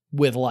through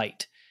with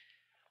light.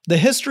 The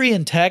history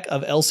and tech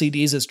of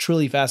LCDs is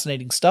truly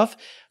fascinating stuff,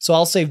 so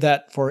I'll save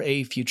that for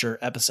a future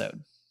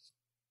episode.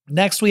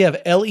 Next, we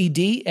have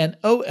LED and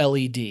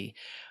OLED.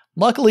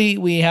 Luckily,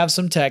 we have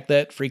some tech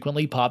that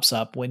frequently pops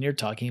up when you're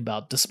talking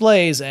about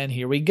displays, and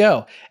here we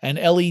go. An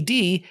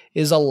LED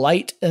is a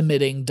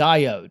light-emitting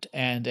diode,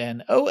 and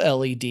an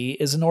OLED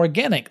is an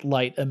organic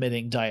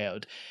light-emitting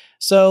diode.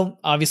 So,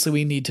 obviously,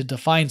 we need to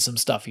define some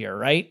stuff here,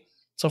 right?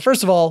 So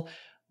first of all,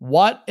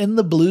 what in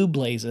the blue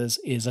blazes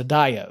is a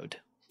diode?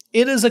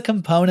 It is a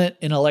component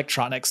in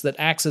electronics that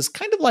acts as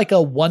kind of like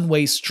a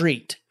one-way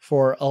street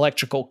for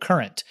electrical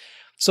current.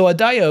 So a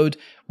diode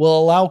will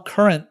allow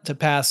current to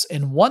pass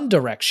in one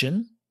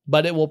direction,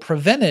 but it will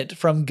prevent it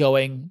from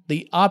going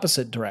the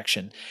opposite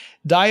direction.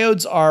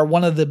 Diodes are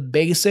one of the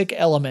basic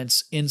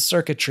elements in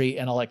circuitry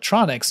and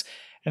electronics,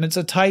 and it's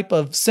a type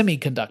of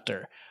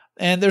semiconductor.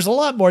 And there's a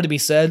lot more to be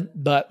said,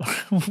 but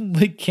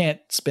we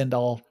can't spend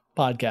all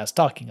podcast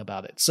talking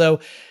about it. So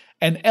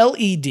an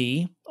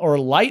LED, or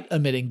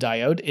light-emitting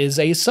diode, is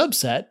a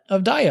subset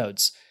of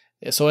diodes.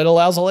 So it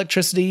allows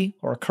electricity,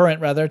 or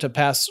current rather, to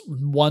pass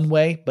one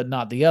way but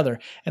not the other.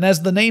 And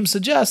as the name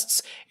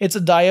suggests, it's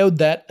a diode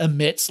that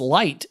emits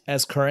light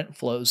as current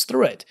flows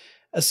through it.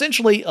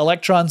 Essentially,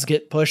 electrons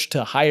get pushed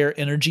to higher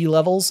energy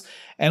levels,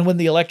 and when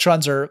the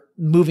electrons are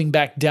moving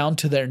back down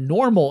to their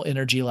normal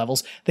energy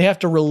levels, they have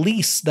to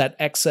release that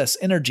excess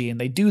energy,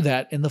 and they do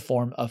that in the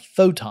form of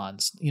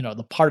photons,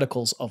 the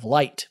particles of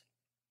light.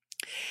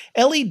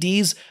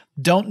 LEDs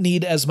don't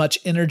need as much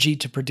energy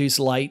to produce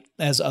light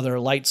as other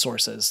light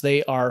sources.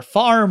 They are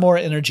far more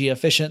energy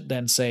efficient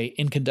than, say,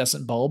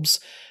 incandescent bulbs.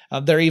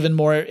 They're even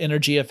more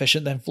energy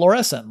efficient than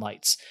fluorescent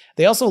lights.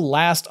 They also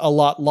last a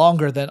lot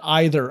longer than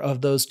either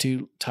of those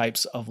two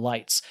types of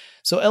lights.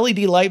 So LED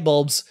light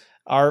bulbs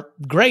are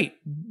great,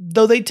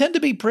 though they tend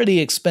to be pretty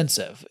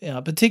expensive,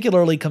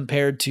 particularly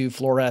compared to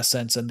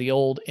fluorescents and the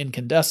old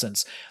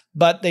incandescents.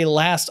 But they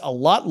last a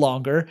lot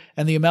longer,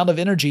 and the amount of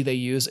energy they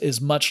use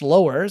is much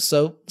lower,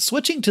 so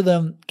switching to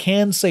them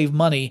can save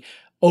money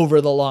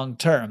over the long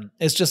term.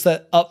 It's just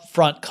that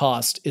upfront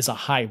cost is a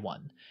high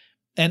one.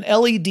 An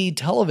LED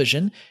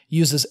television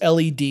uses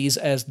LEDs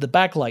as the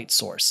backlight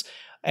source,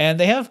 and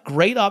they have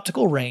great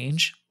optical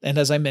range, and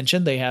as I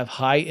mentioned, they have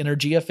high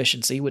energy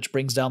efficiency, which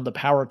brings down the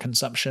power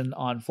consumption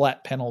on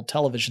flat panel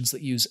televisions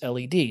that use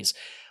LEDs.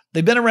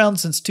 They've been around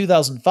since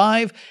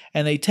 2005,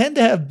 and they tend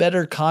to have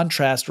better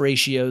contrast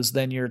ratios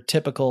than your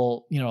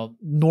typical,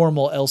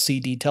 normal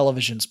LCD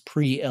televisions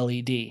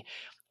pre-LED.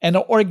 An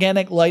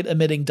organic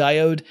light-emitting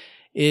diode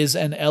is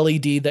an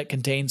LED that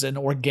contains an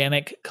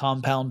organic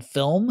compound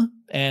film,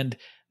 and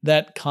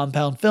that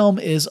compound film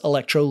is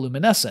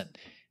electroluminescent,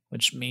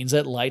 which means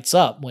it lights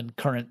up when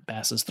current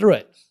passes through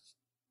it.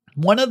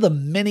 One of the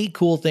many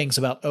cool things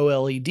about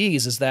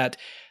OLEDs is that,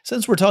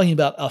 since we're talking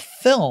about a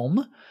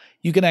film,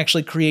 you can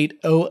actually create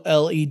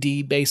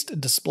OLED-based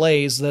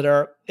displays that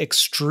are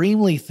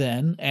extremely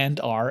thin and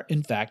are,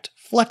 in fact,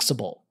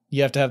 flexible.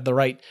 You have to have the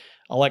right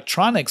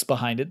electronics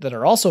behind it that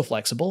are also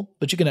flexible,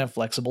 but you can have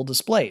flexible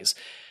displays.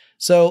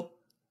 So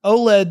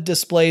OLED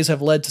displays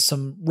have led to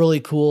some really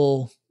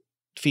cool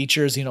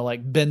features,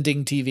 like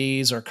bending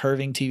TVs or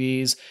curving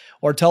TVs,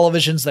 or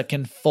televisions that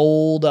can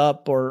fold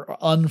up or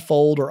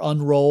unfold or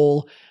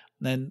unroll,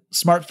 and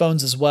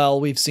smartphones as well.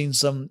 We've seen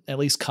some, at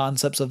least,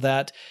 concepts of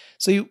that.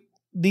 So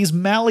these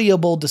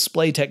malleable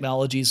display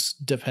technologies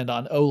depend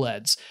on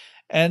OLEDs,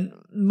 and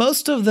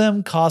most of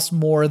them cost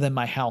more than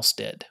my house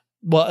did.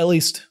 Well, at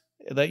least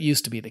that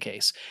used to be the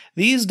case.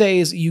 These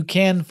days, you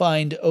can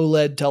find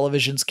OLED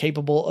televisions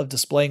capable of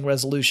displaying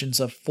resolutions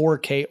of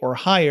 4K or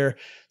higher,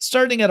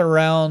 starting at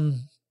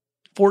around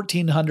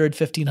 $1,400,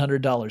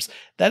 $1,500.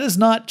 That is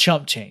not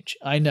chump change,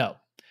 I know,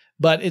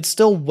 but it's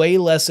still way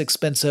less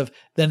expensive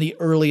than the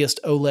earliest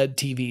OLED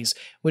TVs,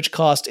 which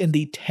cost in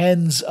the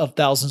tens of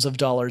thousands of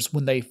dollars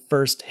when they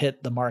first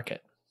hit the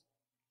market.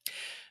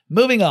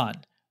 Moving on.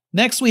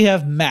 Next, we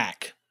have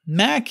Mac.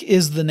 Mac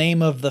is the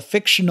name of the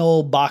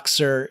fictional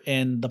boxer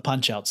in the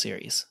Punch-Out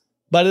series,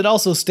 but it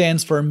also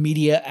stands for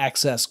Media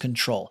Access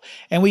Control,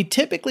 and we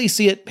typically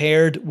see it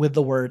paired with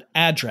the word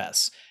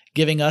address,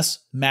 giving us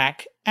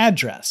MAC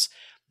address.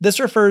 This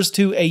refers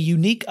to a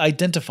unique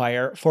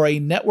identifier for a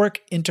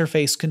network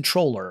interface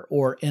controller,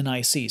 or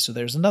NIC, so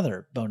there's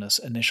another bonus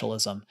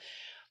initialism.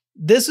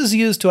 This is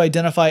used to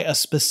identify a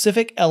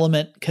specific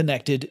element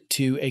connected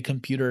to a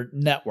computer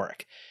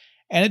network.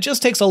 And it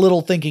just takes a little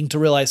thinking to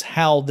realize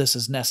how this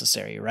is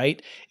necessary, right?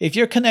 If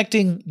you're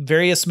connecting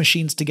various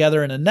machines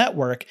together in a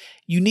network,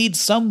 you need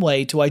some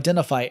way to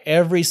identify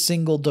every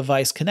single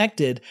device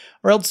connected,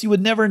 or else you would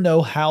never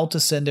know how to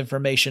send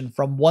information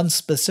from one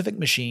specific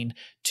machine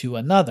to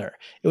another.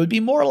 It would be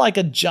more like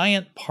a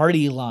giant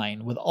party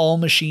line with all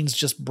machines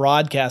just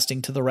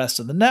broadcasting to the rest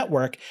of the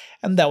network,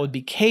 and that would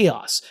be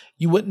chaos.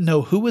 You wouldn't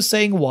know who was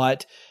saying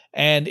what,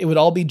 and it would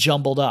all be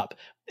jumbled up.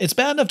 It's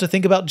bad enough to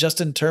think about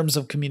just in terms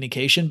of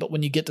communication, but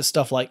when you get to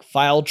stuff like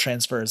file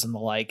transfers and the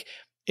like,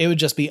 it would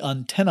just be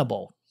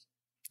untenable.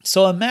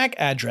 So a MAC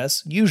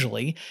address,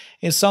 usually,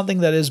 is something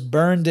that is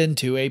burned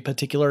into a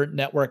particular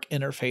network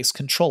interface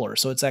controller.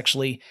 So it's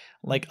actually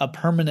like a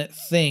permanent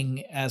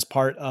thing as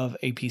part of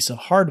a piece of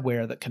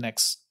hardware that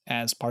connects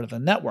as part of the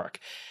network.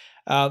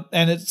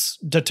 And it's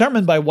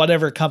determined by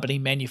whatever company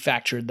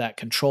manufactured that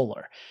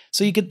controller.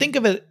 So you could think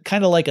of it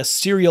kind of like a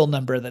serial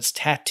number that's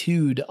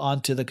tattooed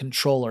onto the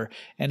controller,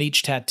 and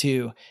each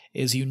tattoo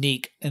is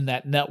unique in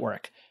that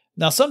network.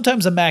 Now,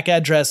 sometimes a MAC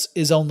address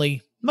is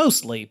only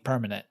mostly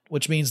permanent,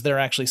 which means there are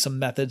actually some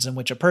methods in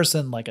which a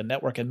person, like a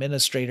network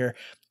administrator,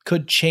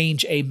 could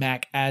change a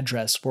MAC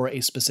address for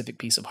a specific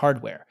piece of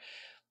hardware.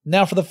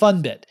 Now for the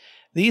fun bit.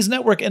 These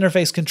network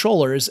interface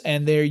controllers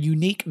and their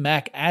unique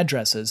MAC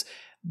addresses,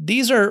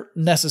 these are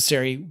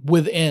necessary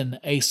within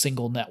a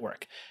single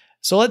network.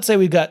 So let's say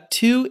we've got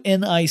two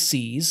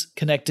NICs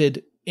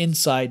connected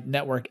inside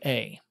network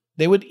A.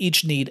 They would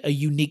each need a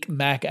unique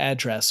MAC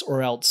address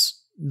or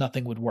else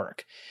nothing would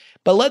work.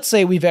 But let's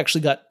say we've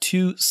actually got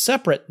two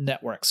separate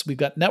networks. We've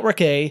got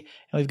network A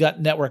and we've got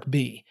network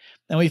B.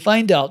 And we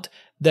find out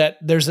that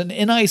there's an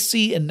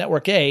NIC in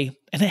network A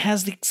and it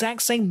has the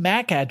exact same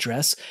MAC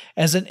address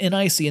as an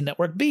NIC in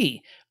network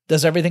B.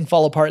 Does everything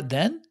fall apart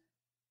then?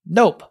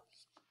 Nope.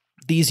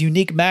 These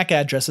unique MAC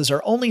addresses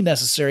are only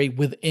necessary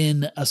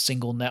within a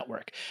single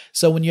network.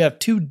 So when you have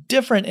two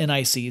different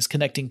NICs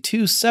connecting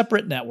two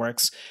separate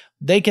networks,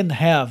 they can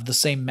have the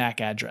same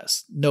MAC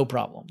address. No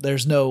problem.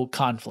 There's no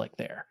conflict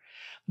there.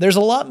 There's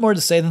a lot more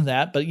to say than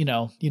that, but you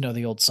know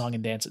the old song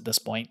and dance at this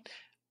point.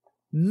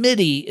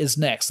 MIDI is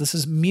next. This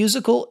is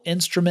Musical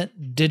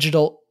Instrument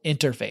Digital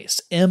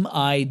Interface,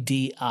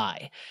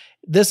 MIDI.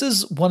 This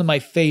is one of my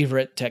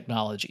favorite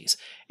technologies.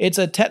 It's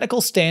a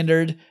technical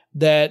standard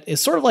that is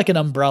sort of like an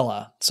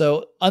umbrella.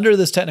 So under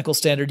this technical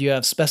standard, you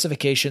have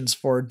specifications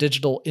for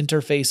digital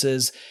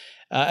interfaces,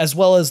 as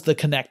well as the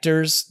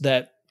connectors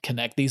that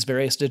connect these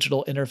various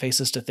digital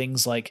interfaces to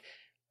things like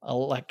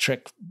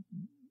electric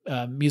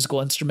musical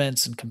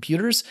instruments and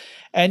computers.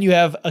 And you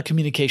have a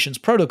communications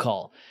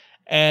protocol.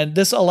 And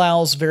this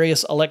allows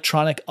various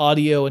electronic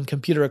audio and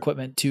computer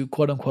equipment to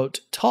quote-unquote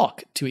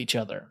talk to each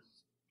other.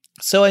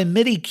 So a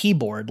MIDI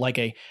keyboard, like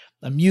a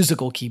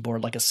musical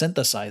keyboard, like a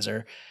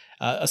synthesizer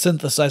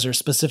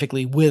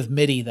specifically with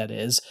MIDI, that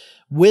is,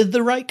 with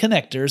the right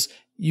connectors,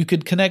 you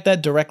could connect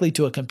that directly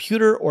to a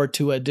computer or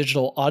to a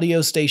digital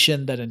audio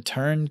station that in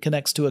turn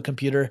connects to a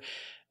computer.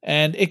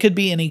 And it could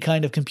be any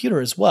kind of computer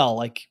as well.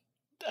 Like,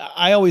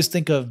 I always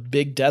think of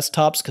big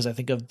desktops because I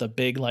think of the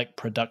big like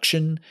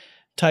production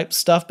type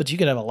stuff, but you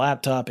could have a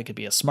laptop, it could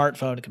be a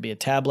smartphone, it could be a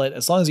tablet.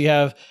 As long as you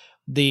have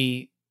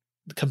the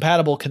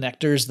compatible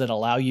connectors that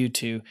allow you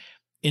to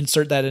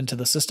insert that into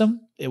the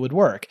system, it would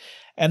work.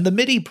 And the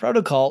MIDI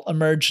protocol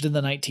emerged in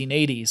the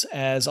 1980s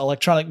as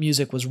electronic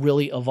music was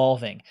really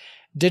evolving.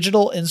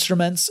 Digital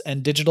instruments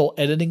and digital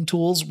editing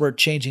tools were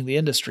changing the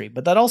industry,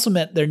 but that also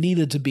meant there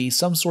needed to be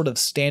some sort of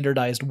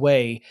standardized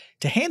way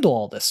to handle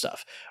all this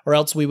stuff, or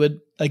else we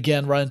would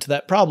again run into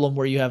that problem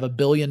where you have a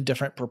billion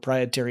different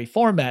proprietary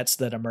formats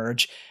that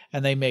emerge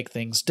and they make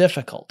things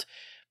difficult.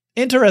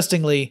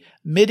 Interestingly,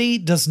 MIDI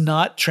does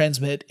not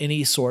transmit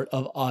any sort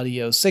of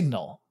audio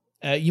signal.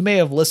 You may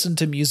have listened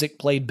to music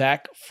played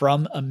back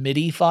from a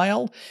MIDI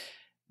file,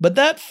 but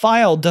that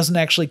file doesn't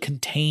actually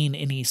contain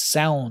any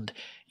sound.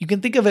 You can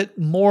think of it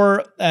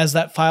more as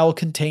that file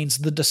contains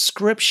the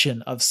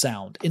description of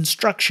sound,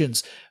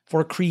 instructions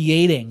for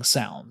creating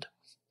sound.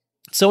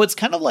 So it's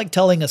kind of like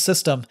telling a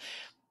system,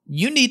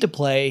 you need to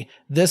play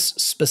this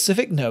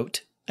specific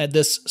note at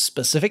this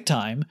specific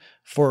time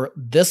for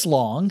this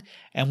long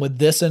and with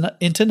this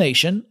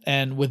intonation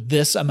and with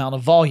this amount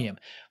of volume.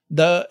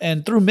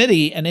 And through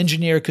MIDI, an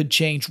engineer could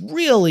change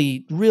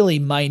really, really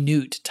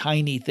minute,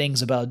 tiny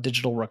things about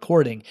digital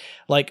recording,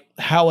 like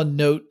how a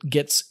note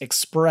gets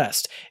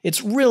expressed.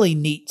 It's really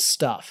neat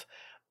stuff.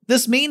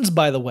 This means,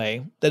 by the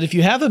way, that if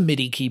you have a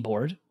MIDI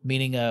keyboard,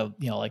 meaning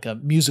like a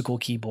musical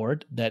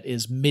keyboard that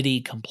is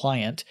MIDI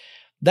compliant,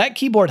 that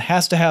keyboard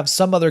has to have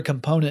some other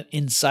component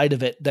inside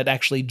of it that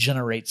actually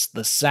generates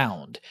the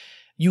sound.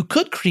 You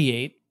could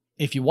create,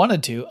 if you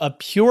wanted to, a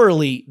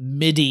purely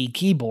MIDI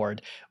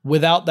keyboard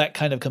without that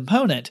kind of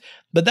component,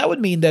 but that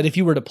would mean that if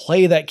you were to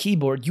play that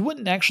keyboard, you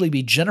wouldn't actually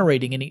be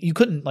generating any, you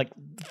couldn't like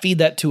feed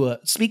that to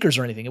speakers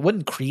or anything. It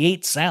wouldn't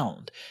create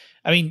sound.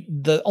 I mean,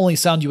 the only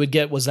sound you would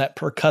get was that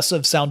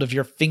percussive sound of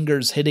your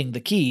fingers hitting the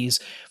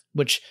keys,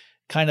 which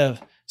kind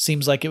of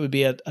seems like it would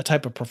be a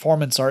type of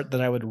performance art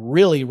that I would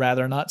really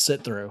rather not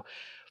sit through.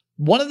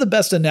 One of the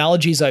best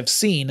analogies I've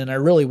seen, and I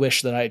really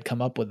wish that I had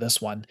come up with this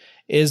one,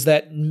 is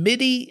that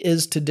MIDI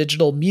is to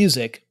digital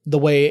music the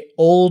way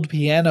old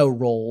piano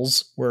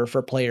rolls were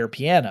for player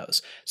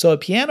pianos. So a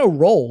piano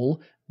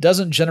roll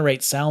doesn't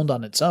generate sound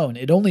on its own.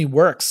 It only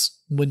works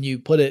when you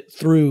put it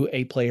through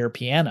a player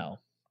piano.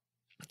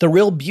 The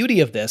real beauty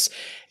of this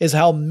is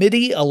how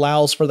MIDI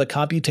allows for the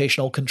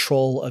computational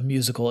control of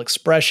musical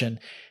expression,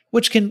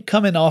 which can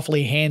come in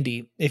awfully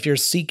handy if you're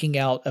seeking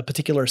out a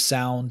particular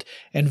sound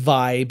and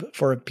vibe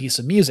for a piece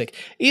of music.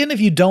 Even if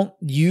you don't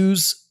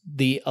use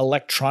the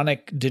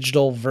electronic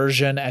digital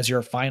version as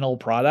your final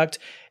product,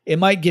 it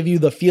might give you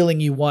the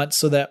feeling you want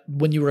so that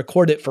when you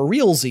record it for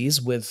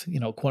realsies with,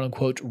 quote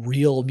unquote,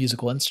 real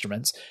musical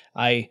instruments,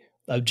 I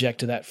object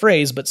to that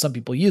phrase, but some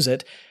people use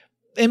it,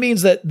 it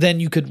means that then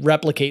you could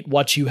replicate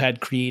what you had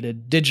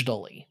created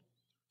digitally.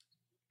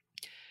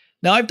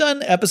 Now, I've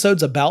done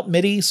episodes about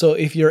MIDI, so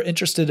if you're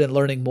interested in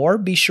learning more,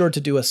 be sure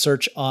to do a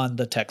search on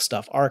the Tech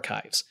Stuff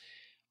archives.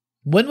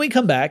 When we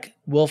come back,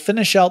 we'll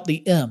finish out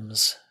the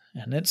M's,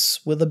 and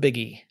it's with a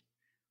biggie.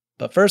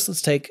 But first,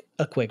 let's take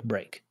a quick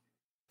break.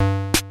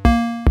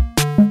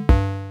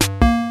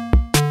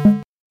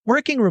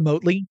 Working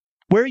remotely,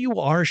 where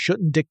you are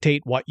shouldn't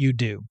dictate what you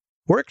do.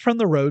 Work from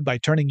the road by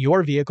turning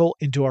your vehicle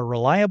into a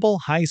reliable,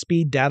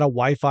 high-speed data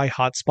Wi-Fi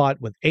hotspot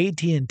with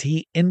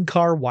AT&T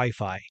in-car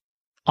Wi-Fi.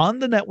 On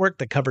the network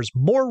that covers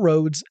more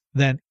roads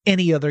than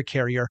any other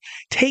carrier,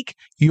 take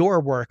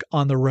your work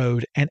on the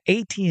road and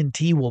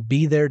AT&T will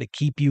be there to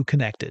keep you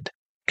connected.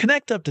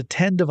 Connect up to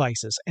 10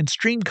 devices and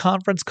stream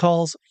conference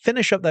calls,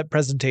 finish up that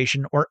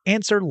presentation, or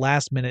answer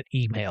last-minute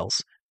emails.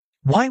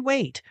 Why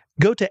wait?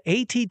 Go to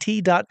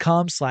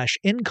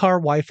att.com/in-car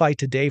Wi-Fi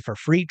today for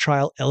free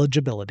trial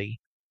eligibility.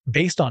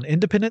 Based on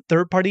independent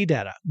third-party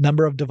data,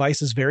 number of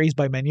devices varies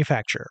by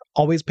manufacturer.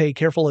 Always pay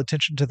careful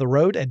attention to the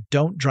road and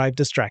don't drive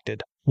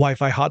distracted.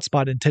 Wi-Fi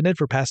hotspot intended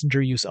for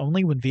passenger use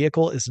only when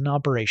vehicle is in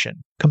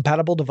operation.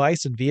 Compatible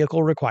device and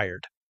vehicle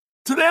required.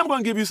 Today I'm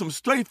going to give you some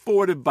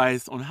straightforward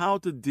advice on how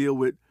to deal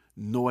with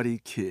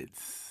naughty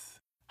kids.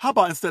 How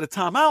about instead of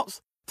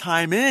timeouts,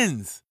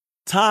 time-ins?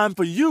 Time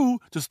for you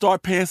to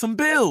start paying some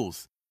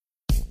bills.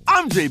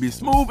 I'm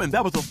JB Smoove, and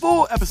that was a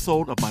full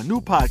episode of my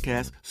new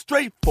podcast,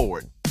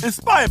 Straightforward,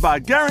 inspired by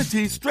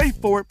guaranteed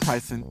straightforward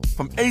pricing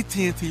from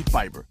AT&T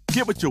Fiber.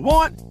 Get what you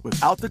want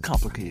without the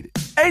complicated.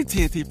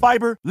 AT&T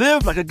Fiber,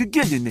 live like a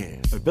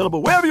gigillionaire.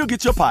 Available wherever you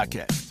get your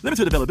podcasts.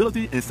 Limited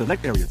availability in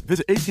select areas.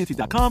 Visit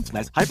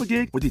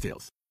AT&T.com/hypergig for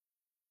details.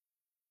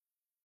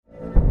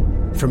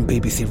 From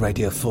BBC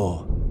Radio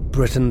 4,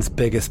 Britain's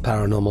biggest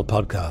paranormal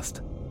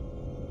podcast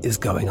is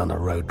going on a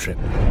road trip.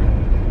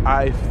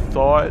 I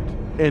thought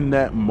in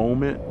that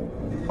moment,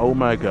 oh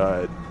my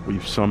God,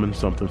 we've summoned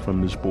something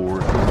from this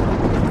board.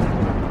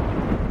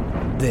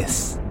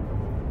 This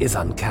is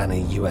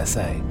Uncanny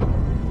USA.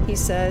 He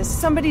says,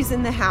 somebody's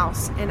in the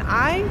house, and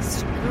I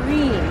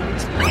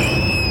screamed.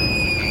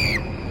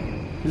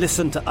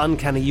 Listen to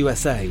Uncanny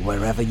USA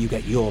wherever you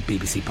get your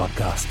BBC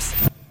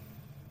podcasts,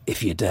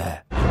 if you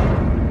dare.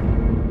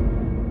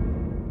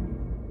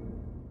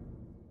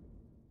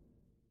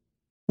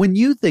 When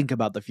you think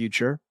about the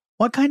future,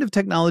 what kind of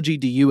technology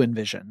do you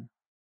envision?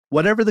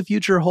 Whatever the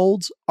future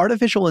holds,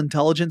 artificial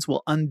intelligence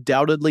will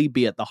undoubtedly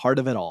be at the heart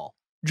of it all.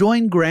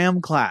 Join Graham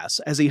Class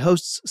as he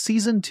hosts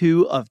Season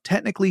 2 of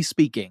Technically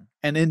Speaking,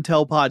 an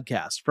Intel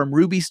podcast from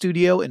Ruby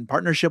Studio in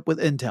partnership with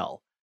Intel.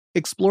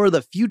 Explore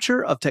the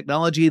future of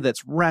technology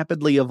that's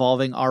rapidly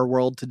evolving our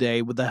world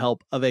today with the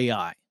help of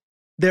AI.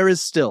 There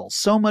is still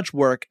so much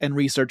work and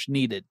research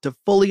needed to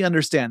fully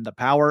understand the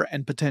power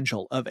and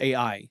potential of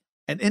AI.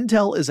 And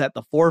Intel is at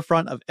the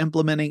forefront of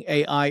implementing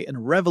AI in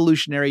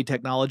revolutionary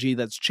technology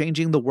that's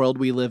changing the world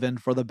we live in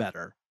for the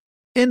better.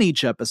 In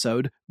each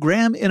episode,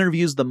 Graham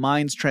interviews the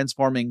minds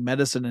transforming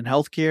medicine and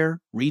healthcare,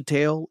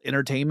 retail,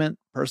 entertainment,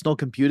 personal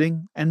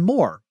computing, and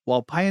more,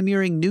 while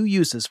pioneering new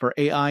uses for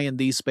AI in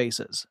these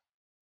spaces.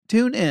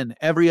 Tune in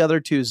every other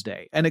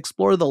Tuesday and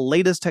explore the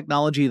latest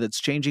technology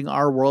that's changing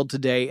our world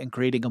today and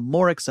creating a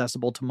more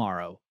accessible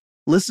tomorrow.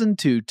 Listen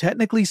to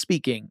Technically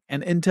Speaking,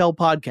 an Intel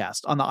podcast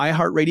on the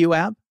iHeartRadio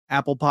app,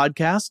 Apple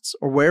Podcasts,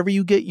 or wherever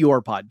you get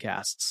your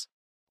podcasts.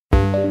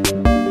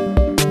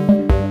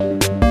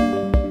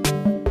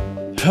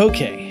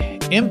 Okay,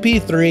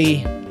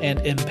 MP3 and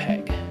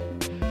MPEG.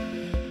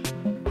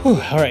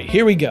 All right,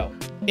 here we go.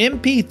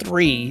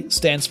 MP3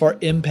 stands for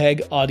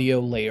MPEG Audio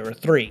Layer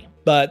 3,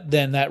 but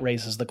then that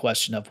raises the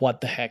question of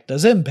what the heck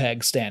does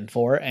MPEG stand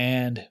for,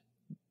 and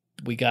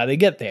we got to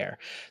get there.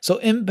 So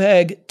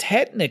MPEG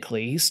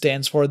technically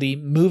stands for the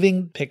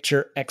Moving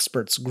Picture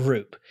Experts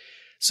Group.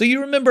 So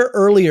you remember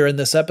earlier in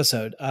this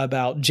episode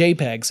about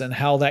JPEGs and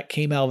how that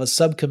came out of a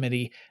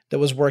subcommittee that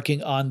was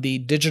working on the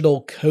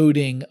digital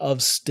coding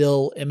of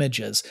still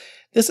images.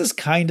 This is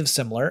kind of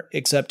similar,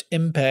 except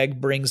MPEG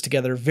brings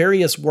together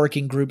various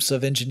working groups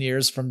of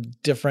engineers from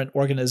different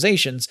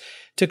organizations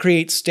to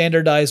create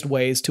standardized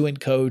ways to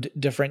encode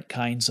different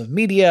kinds of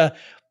media,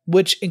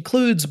 which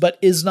includes but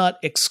is not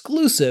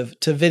exclusive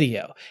to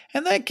video.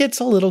 And that gets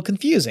a little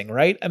confusing,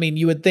 right? I mean,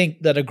 you would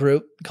think that a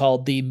group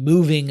called the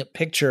Moving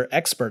Picture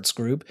Experts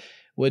Group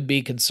would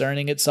be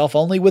concerning itself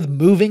only with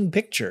moving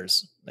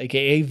pictures,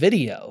 aka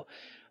video.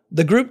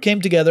 The group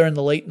came together in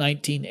the late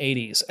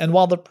 1980s, and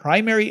while the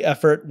primary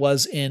effort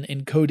was in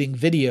encoding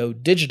video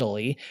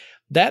digitally,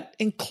 that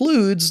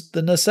includes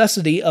the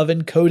necessity of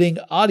encoding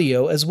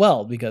audio as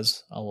well,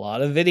 because a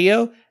lot of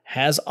video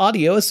has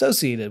audio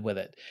associated with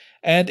it.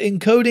 And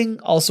encoding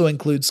also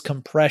includes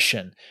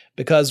compression,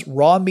 because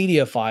raw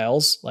media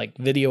files, like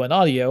video and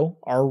audio,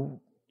 are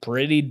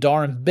pretty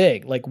darn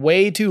big, like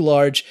way too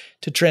large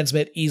to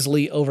transmit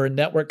easily over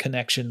network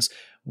connections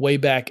way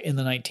back in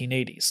the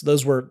 1980s.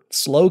 Those were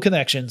slow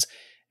connections,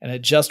 and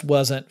it just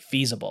wasn't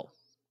feasible.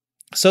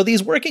 So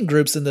these working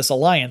groups in this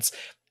alliance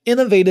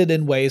innovated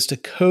in ways to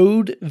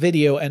code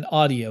video and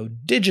audio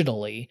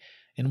digitally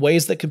in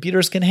ways that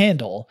computers can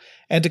handle,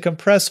 and to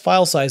compress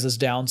file sizes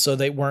down so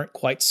they weren't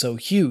quite so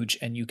huge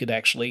and you could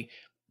actually,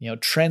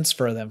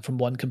 transfer them from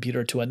one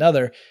computer to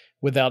another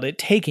without it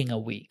taking a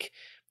week.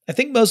 I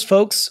think most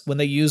folks, when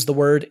they use the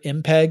word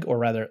MPEG, or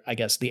rather, I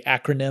guess the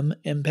acronym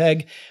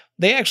MPEG,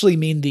 they actually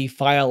mean the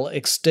file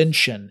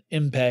extension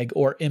MPEG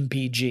or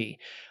MPG.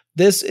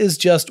 This is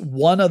just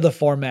one of the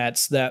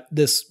formats that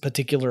this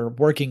particular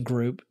working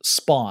group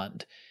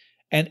spawned.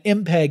 An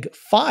MPEG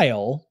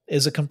file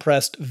is a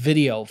compressed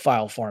video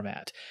file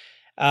format.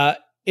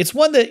 It's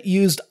one that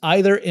used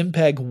either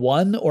MPEG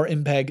 1 or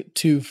MPEG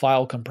 2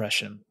 file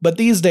compression. But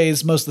these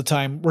days, most of the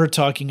time, we're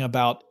talking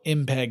about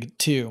MPEG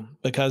 2,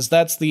 because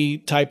that's the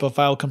type of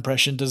file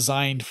compression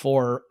designed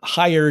for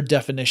higher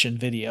definition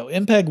video.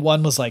 MPEG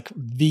 1 was like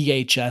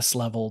VHS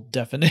level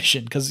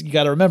definition, because you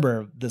got to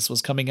remember, this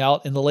was coming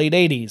out in the late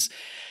 80s.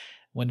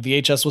 When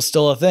VHS was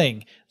still a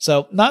thing.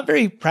 So not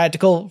very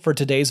practical for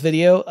today's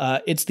video.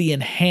 It's the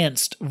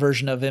enhanced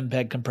version of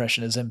MPEG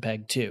compression is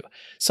MPEG 2.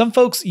 Some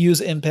folks use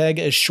MPEG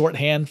as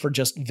shorthand for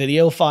just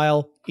video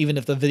file, even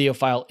if the video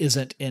file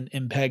isn't in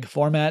MPEG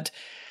format.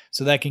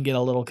 So that can get a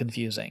little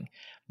confusing.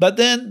 But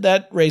then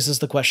that raises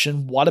the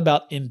question, what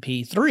about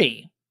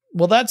MP3?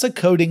 Well, that's a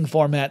coding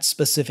format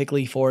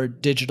specifically for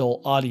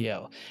digital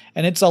audio,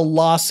 and it's a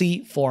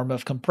lossy form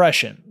of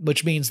compression,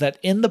 which means that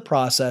in the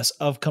process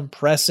of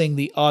compressing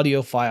the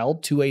audio file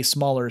to a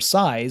smaller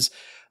size,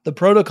 the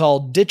protocol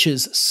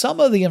ditches some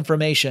of the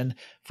information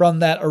from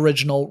that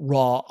original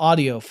raw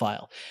audio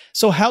file.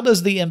 So how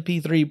does the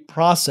MP3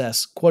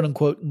 process, quote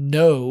unquote,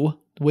 know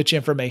which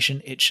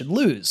information it should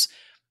lose?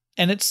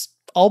 And it's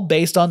all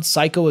based on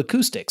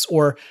psychoacoustics,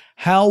 or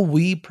how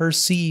we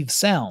perceive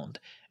sound,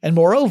 and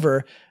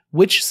moreover,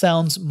 which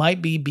sounds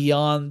might be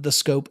beyond the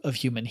scope of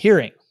human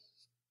hearing.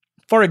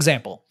 For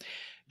example,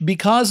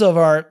 because of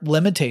our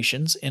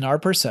limitations in our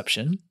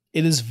perception,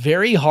 it is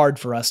very hard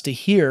for us to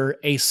hear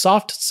a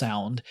soft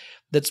sound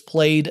that's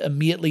played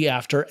immediately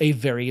after a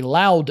very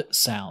loud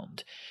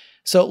sound.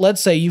 So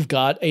let's say you've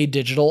got a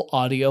digital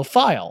audio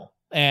file,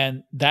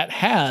 and that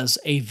has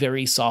a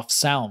very soft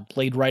sound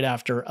played right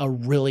after a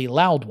really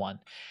loud one.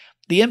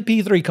 The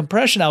MP3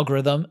 compression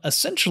algorithm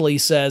essentially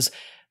says,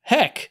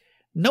 heck,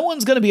 no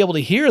one's going to be able to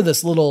hear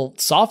this little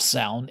soft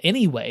sound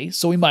anyway,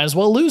 so we might as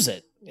well lose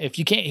it. If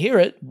you can't hear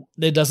it,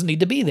 it doesn't need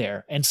to be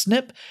there. And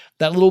snip,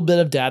 that little bit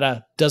of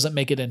data doesn't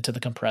make it into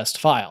the compressed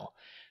file.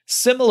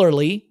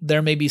 Similarly,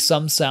 there may be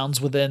some sounds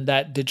within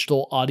that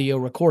digital audio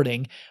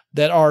recording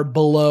that are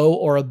below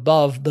or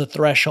above the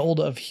threshold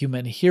of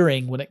human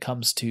hearing when it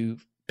comes to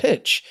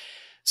pitch.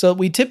 So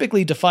we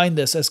typically define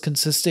this as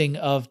consisting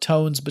of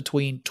tones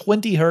between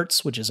 20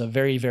 hertz, which is a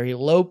very, very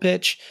low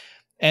pitch,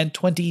 and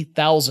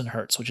 20,000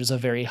 hertz, which is a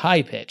very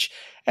high pitch.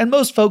 And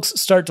most folks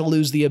start to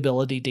lose the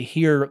ability to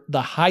hear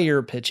the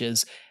higher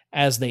pitches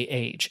as they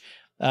age.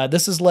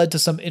 This has led to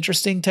some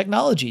interesting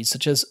technologies,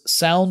 such as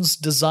sounds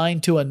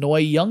designed to annoy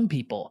young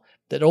people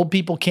that old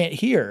people can't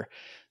hear.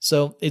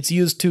 So it's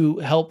used to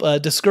help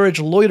discourage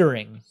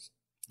loitering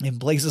in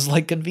places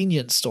like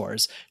convenience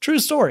stores. True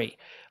story.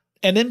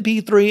 An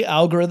MP3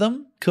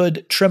 algorithm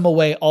could trim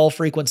away all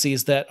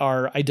frequencies that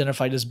are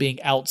identified as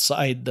being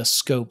outside the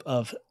scope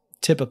of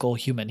typical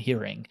human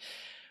hearing.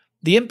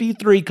 The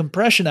MP3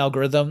 compression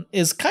algorithm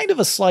is kind of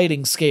a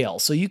sliding scale,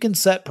 so you can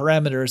set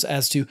parameters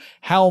as to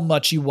how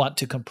much you want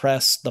to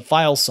compress the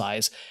file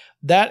size.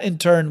 That in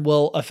turn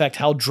will affect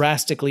how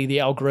drastically the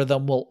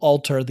algorithm will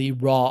alter the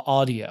raw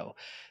audio.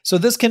 So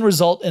this can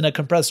result in a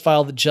compressed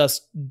file that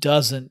just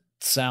doesn't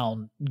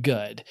sound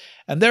good.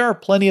 And there are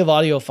plenty of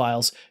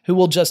audiophiles who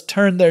will just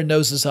turn their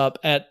noses up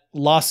at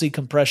lossy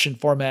compression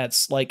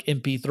formats like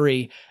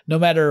MP3, no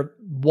matter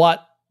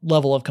what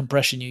level of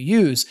compression you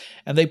use,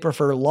 and they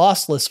prefer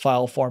lossless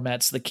file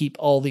formats that keep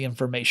all the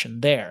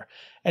information there.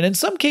 And in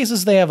some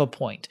cases they have a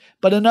point,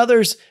 but in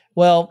others,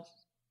 well,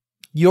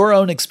 your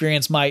own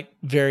experience might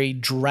vary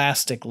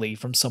drastically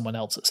from someone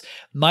else's.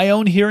 My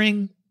own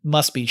hearing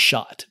must be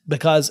shot,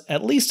 because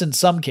at least in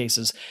some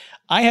cases,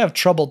 I have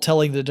trouble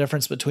telling the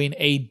difference between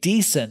a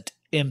decent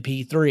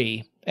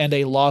MP3 and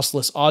a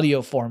lossless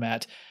audio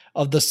format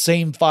of the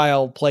same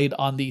file played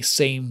on the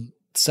same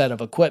set of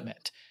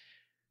equipment.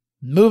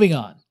 Moving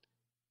on.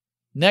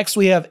 Next,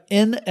 we have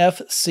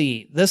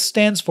NFC. This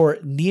stands for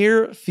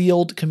Near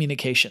Field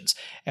Communications,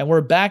 and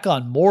we're back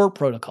on more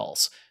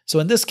protocols. So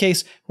in this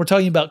case, we're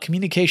talking about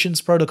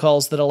communications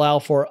protocols that allow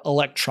for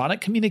electronic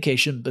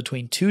communication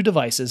between two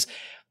devices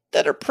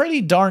that are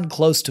pretty darn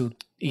close to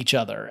each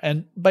other.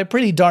 And by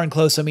pretty darn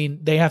close, I mean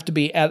they have to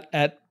be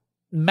at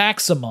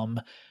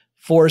maximum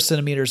 4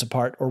 centimeters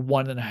apart or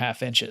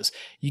 1.5 inches.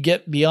 You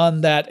get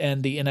beyond that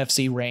and the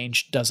NFC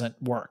range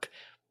doesn't work.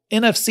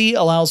 NFC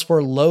allows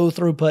for low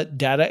throughput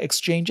data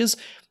exchanges,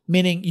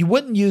 meaning you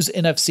wouldn't use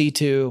NFC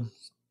to,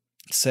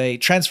 say,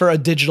 transfer a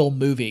digital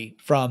movie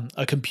from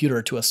a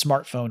computer to a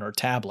smartphone or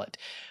tablet.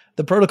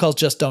 The protocols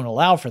just don't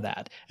allow for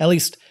that, at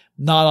least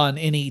not on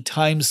any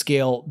time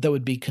scale that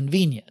would be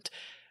convenient.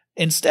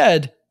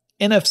 Instead,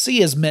 NFC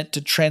is meant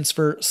to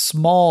transfer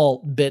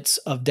small bits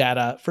of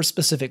data for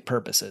specific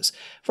purposes.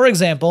 For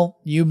example,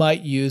 you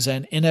might use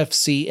an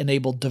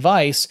NFC-enabled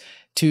device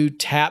to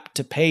tap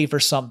to pay for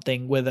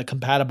something with a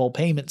compatible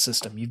payment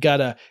system. You've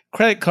got a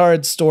credit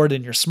card stored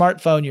in your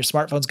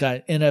smartphone's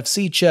got an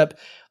NFC chip,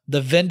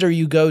 the vendor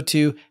you go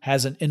to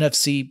has an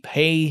NFC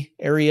pay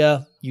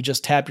area, you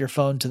just tap your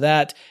phone to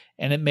that,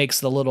 and it makes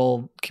the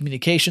little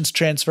communications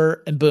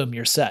transfer, and boom,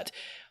 you're set.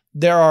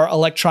 There are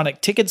electronic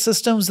ticket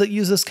systems that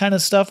use this kind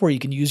of stuff where you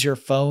can use your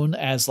phone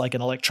as like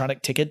an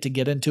electronic ticket to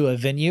get into a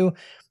venue,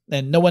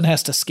 and no one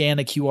has to scan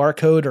a QR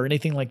code or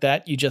anything like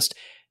that. You just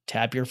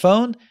tap your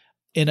phone.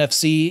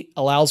 NFC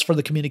allows for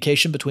the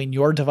communication between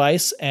your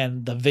device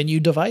and the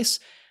venue device,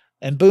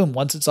 and boom,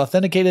 once it's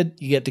authenticated,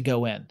 you get to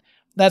go in.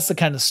 That's the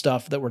kind of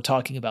stuff that we're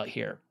talking about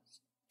here.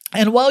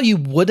 And while you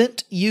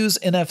wouldn't use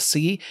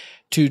NFC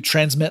to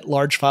transmit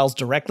large files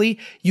directly,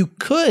 you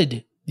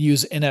could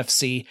use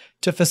NFC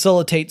to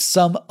facilitate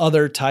some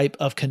other type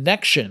of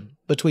connection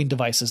between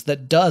devices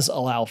that does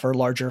allow for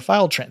larger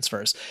file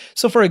transfers.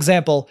 So for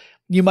example,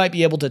 you might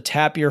be able to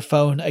tap your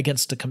phone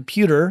against a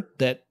computer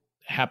that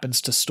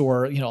happens to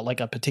store, like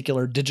a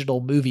particular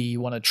digital movie you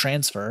want to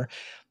transfer,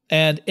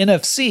 And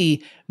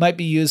NFC might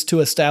be used to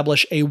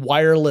establish a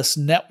wireless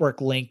network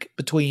link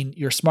between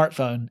your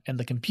smartphone and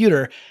the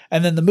computer,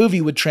 and then the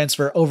movie would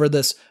transfer over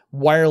this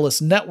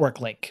wireless network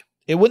link.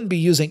 It wouldn't be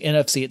using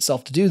NFC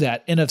itself to do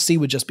that. NFC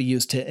would just be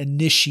used to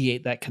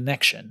initiate that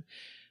connection.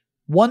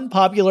 One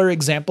popular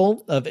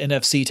example of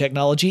NFC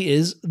technology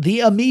is the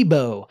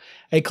Amiibo,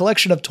 a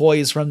collection of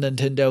toys from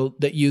Nintendo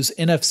that use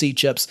NFC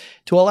chips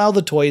to allow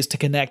the toys to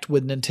connect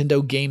with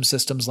Nintendo game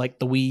systems like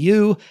the Wii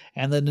U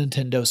and the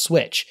Nintendo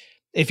Switch.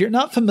 If you're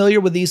not familiar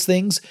with these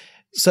things,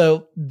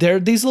 so they're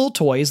these little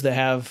toys that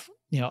have,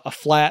 a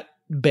flat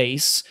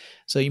base.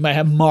 So you might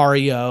have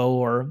Mario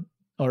or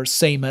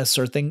Samus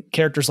or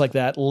characters like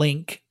that,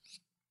 Link,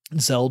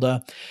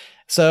 Zelda.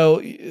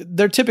 So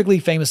they're typically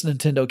famous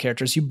Nintendo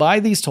characters. You buy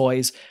these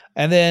toys,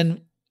 and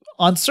then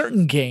on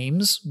certain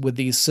games with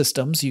these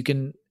systems, you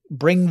can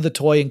bring the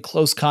toy in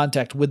close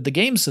contact with the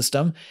game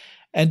system,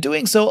 and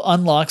doing so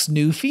unlocks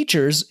new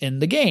features in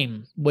the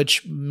game,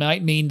 which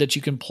might mean that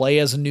you can play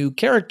as a new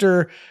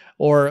character,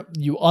 or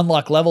you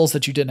unlock levels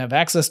that you didn't have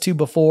access to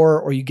before,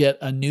 or you get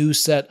a new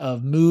set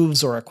of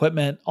moves or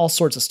equipment, all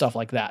sorts of stuff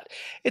like that.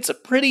 It's a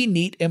pretty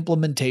neat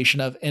implementation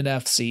of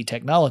NFC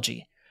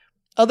technology.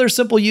 Other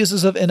simple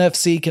uses of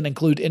NFC can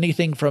include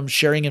anything from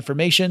sharing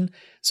information,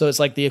 so it's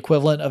like the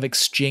equivalent of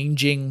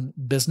exchanging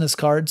business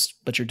cards,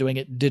 but you're doing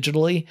it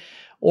digitally,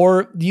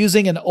 or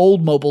using an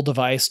old mobile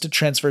device to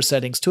transfer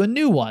settings to a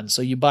new one.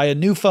 So you buy a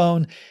new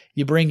phone,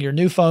 you bring your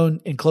new phone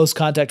in close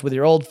contact with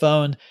your old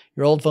phone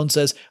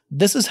says,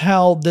 this is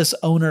how this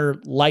owner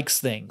likes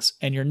things,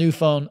 and your new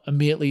phone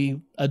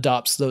immediately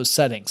adopts those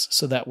settings,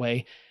 so that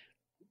way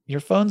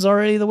your phone's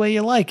already the way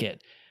you like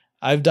it.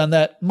 I've done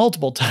that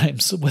multiple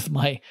times with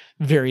my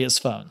various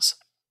phones.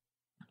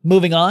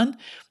 Moving on,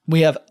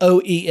 we have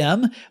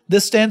OEM.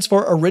 This stands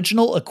for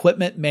Original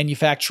Equipment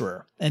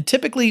Manufacturer. And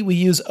typically we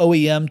use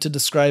OEM to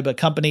describe a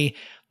company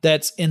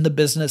that's in the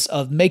business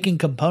of making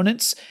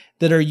components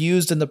that are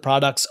used in the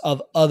products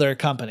of other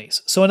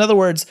companies. So in other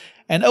words,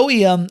 an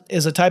OEM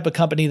is a type of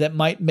company that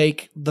might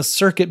make the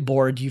circuit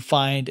board you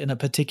find in a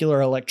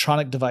particular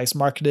electronic device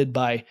marketed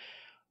by,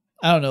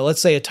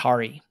 let's say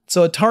Atari.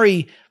 So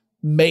Atari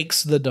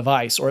makes the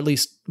device, or at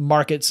least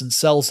markets and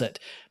sells it.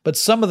 But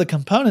some of the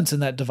components in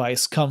that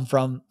device come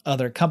from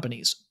other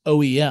companies,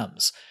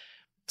 OEMs.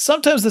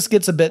 Sometimes this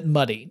gets a bit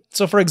muddy.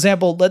 So for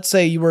example, let's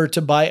say you were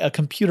to buy a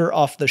computer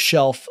off the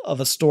shelf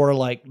of a store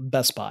like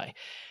Best Buy.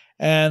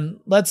 And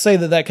let's say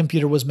that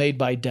computer was made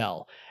by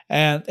Dell,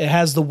 and it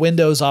has the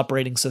Windows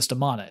operating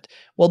system on it.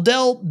 Well,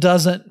 Dell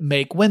doesn't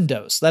make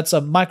Windows. That's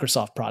a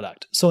Microsoft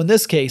product. So in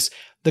this case,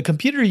 the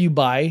computer you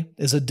buy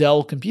is a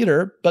Dell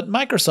computer, but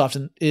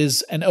Microsoft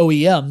is an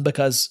OEM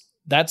because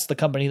that's the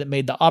company that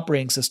made the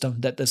operating system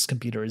that this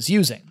computer is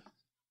using.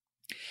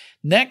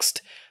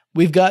 Next,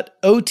 we've got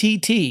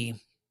OTT.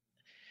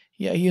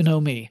 Yeah, you know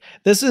me.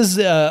 This is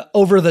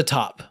over the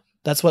top.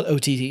 That's what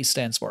OTT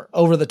stands for,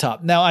 over the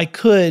top. Now, I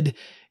could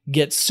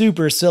get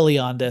super silly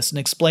on this and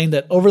explain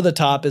that Over the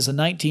Top is a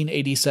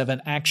 1987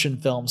 action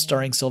film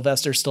starring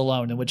Sylvester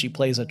Stallone in which he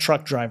plays a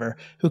truck driver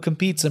who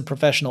competes in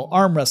professional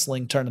arm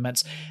wrestling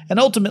tournaments and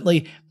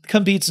ultimately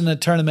competes in a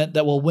tournament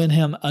that will win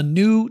him a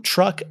new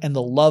truck and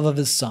the love of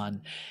his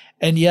son.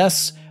 And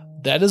yes,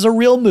 that is a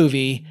real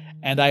movie,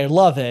 and I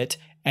love it,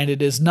 and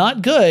it is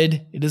not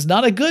good. It is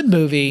not a good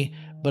movie,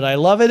 but I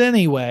love it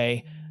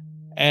anyway,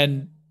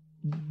 and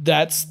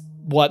that's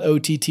what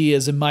OTT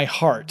is in my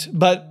heart.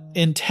 But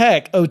in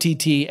tech,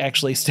 OTT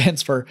actually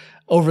stands for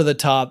over the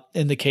top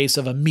in the case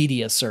of a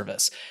media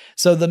service.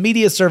 So the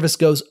media service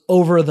goes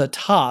over the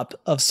top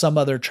of some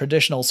other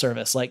traditional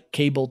service like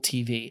cable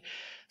TV.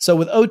 So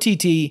with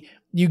OTT,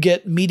 you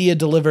get media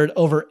delivered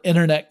over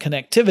internet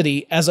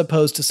connectivity as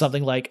opposed to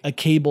something like a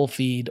cable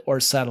feed or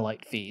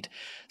satellite feed.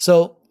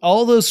 So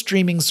all those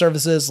streaming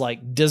services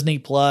like Disney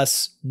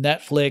Plus,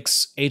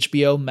 Netflix,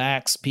 HBO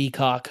Max,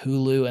 Peacock,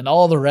 Hulu, and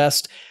all the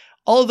rest,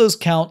 all of those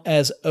count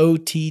as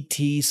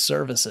OTT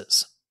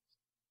services.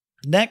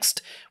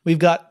 Next, we've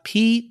got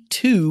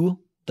P2,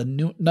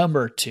 the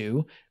number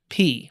 2,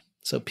 P.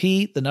 So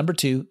P, the number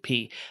 2,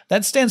 P.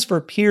 That stands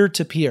for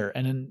peer-to-peer,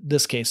 and in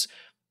this case,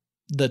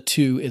 the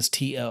 2 is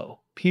TO,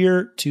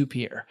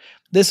 peer-to-peer.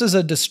 This is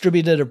a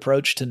distributed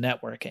approach to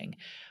networking.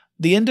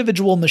 The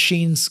individual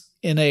machines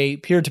in a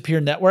peer-to-peer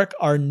network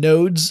are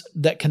nodes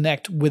that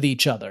connect with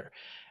each other,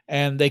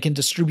 and they can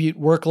distribute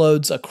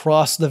workloads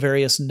across the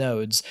various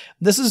nodes.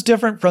 This is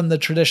different from the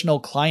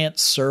traditional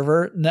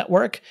client-server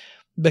network,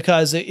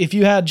 because if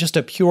you had just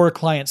a pure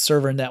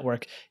client-server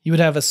network, you would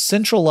have a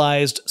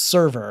centralized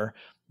server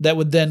that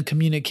would then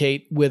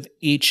communicate with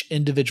each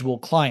individual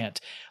client.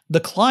 The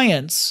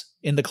clients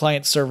in the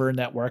client-server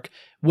network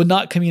would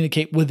not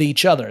communicate with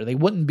each other. They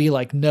wouldn't be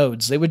like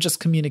nodes. They would just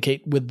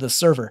communicate with the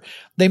server.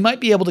 They might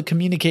be able to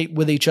communicate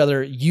with each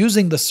other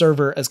using the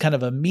server as kind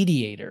of a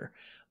mediator,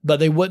 but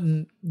they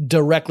wouldn't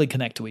directly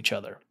connect to each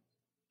other.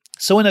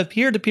 So in a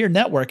peer-to-peer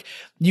network,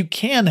 you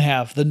can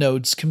have the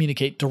nodes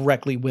communicate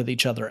directly with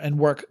each other and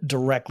work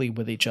directly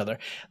with each other.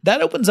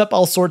 That opens up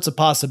all sorts of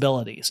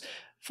possibilities.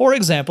 For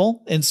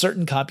example, in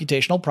certain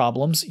computational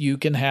problems, you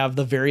can have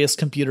the various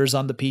computers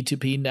on the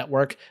P2P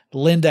network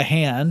lend a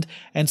hand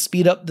and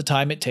speed up the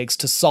time it takes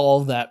to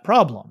solve that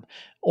problem.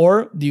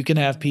 Or you can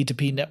have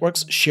P2P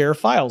networks share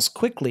files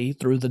quickly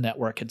through the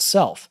network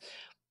itself.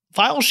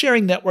 File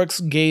sharing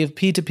networks gave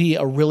P2P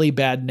a really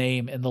bad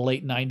name in the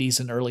late 90s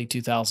and early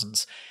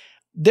 2000s.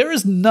 There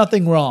is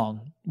nothing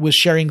wrong with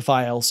sharing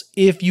files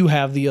if you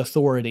have the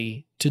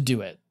authority to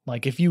do it,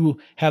 like if you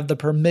have the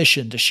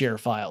permission to share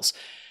files.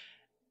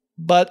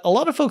 But a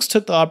lot of folks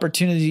took the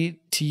opportunity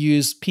to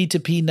use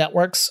P2P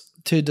networks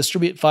to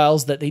distribute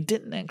files that they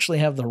didn't actually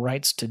have the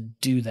rights to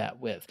do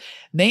that with,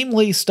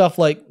 namely stuff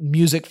like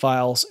music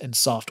files and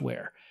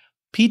software.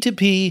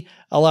 P2P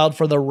allowed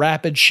for the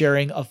rapid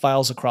sharing of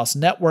files across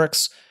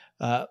networks,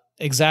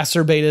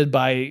 exacerbated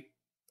by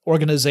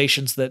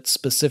organizations that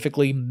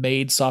specifically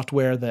made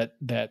software that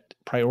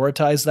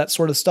prioritized that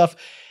sort of stuff.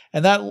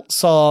 And that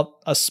saw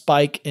a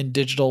spike in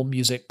digital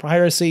music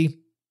piracy,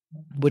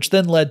 which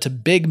then led to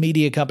big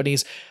media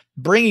companies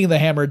bringing the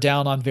hammer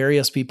down on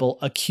various people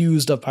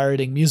accused of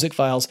pirating music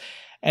files,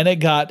 and it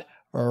got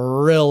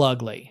real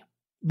ugly.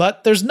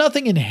 But there's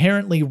nothing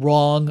inherently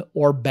wrong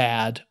or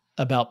bad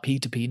about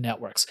P2P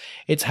networks.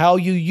 It's how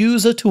you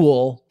use a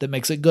tool that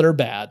makes it good or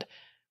bad,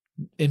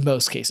 in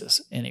most cases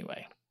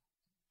anyway.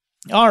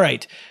 All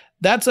right,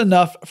 that's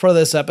enough for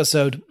this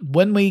episode.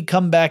 When we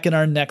come back in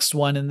our next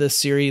one in this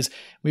series,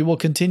 we will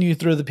continue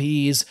through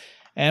the Ps.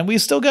 And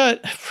we've still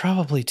got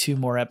probably 2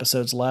 more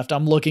episodes left.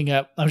 I'm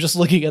just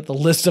looking at the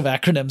list of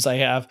acronyms I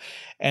have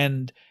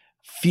and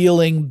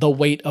feeling the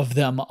weight of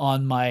them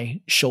on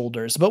my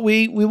shoulders. But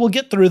we will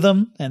get through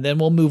them, and then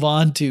we'll move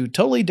on to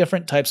totally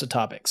different types of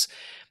topics.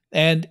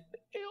 And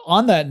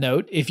on that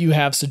note, if you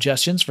have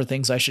suggestions for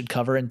things I should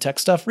cover in tech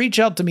stuff, reach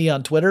out to me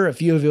on Twitter. A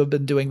few of you have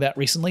been doing that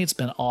recently. It's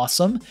been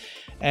awesome.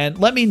 And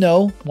let me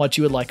know what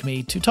you would like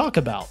me to talk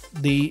about.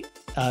 The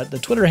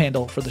Twitter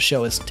handle for the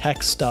show is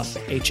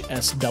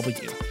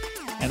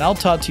TechStuffHSW. And I'll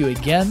talk to you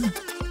again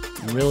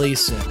really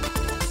soon.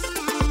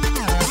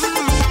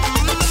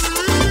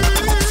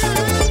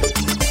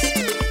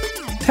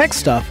 Tech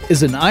Stuff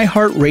is an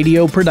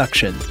iHeartRadio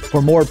production.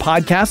 For more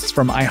podcasts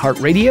from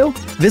iHeartRadio,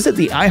 visit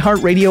the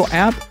iHeartRadio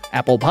app,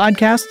 Apple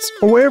Podcasts,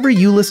 or wherever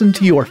you listen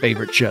to your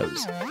favorite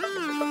shows.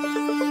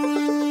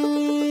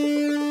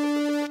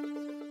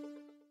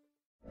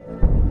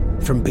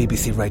 From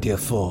BBC Radio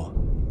 4,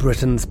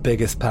 Britain's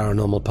biggest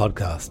paranormal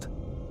podcast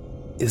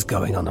is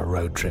going on a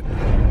road trip.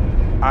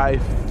 I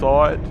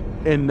thought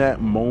in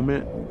that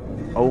moment,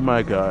 oh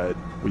my God,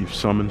 we've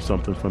summoned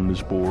something from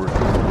this board.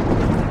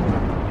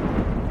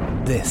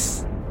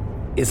 This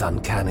is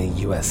Uncanny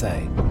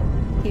USA.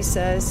 He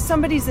says,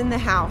 somebody's in the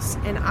house,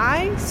 and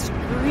I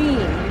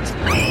screamed.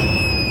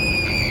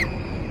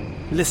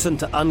 Listen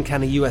to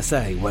Uncanny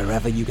USA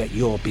wherever you get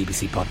your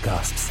BBC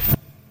podcasts,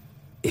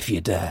 if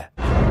you dare.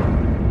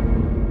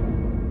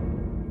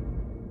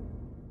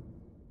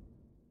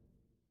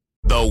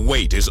 The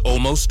wait is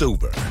almost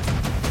over.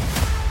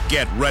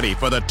 Get ready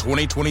for the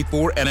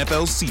 2024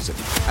 NFL season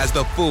as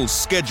the full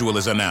schedule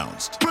is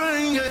announced.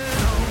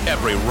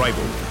 Every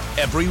rivalry,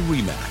 every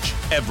rematch,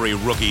 every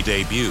rookie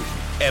debut,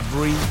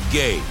 every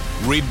game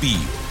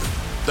revealed.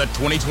 The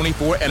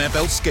 2024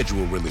 NFL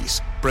schedule release,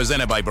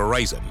 presented by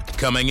Verizon,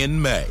 coming in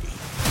May.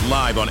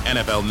 Live on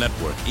NFL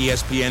Network,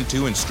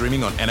 ESPN2, and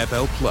streaming on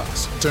NFL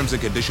Plus. Terms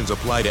and conditions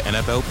apply to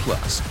NFL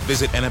Plus.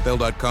 Visit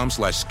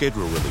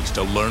NFL.com/schedule release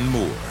to learn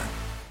more.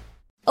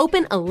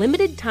 Open a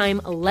limited-time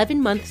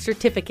 11-month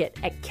certificate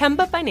at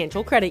Kemba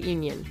Financial Credit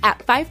Union. At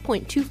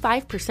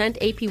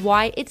 5.25%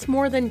 APY, it's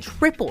more than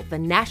triple the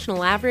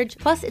national average,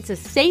 plus it's a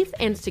safe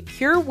and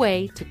secure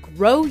way to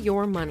grow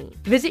your money.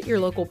 Visit your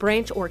local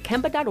branch or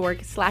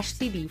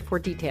kemba.org/CD for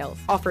details.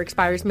 Offer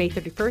expires May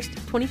 31st,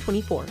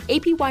 2024.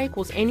 APY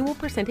equals annual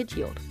percentage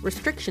yield.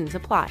 Restrictions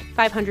apply.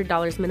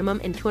 $500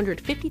 minimum and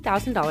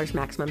 $250,000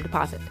 maximum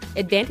deposit.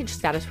 Advantage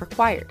status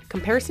required.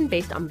 Comparison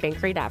based on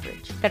bank rate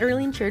average.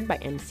 Federally insured by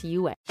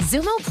NCUA.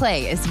 Xumo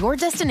Play is your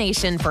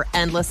destination for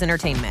endless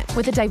entertainment.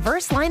 With a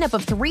diverse lineup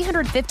of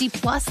 350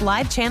 plus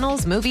live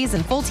channels, movies,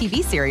 and full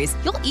TV series,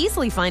 you'll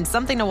easily find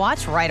something to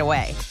watch right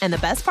away. And the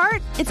best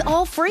part? It's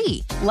all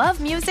free.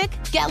 Love music?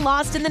 Get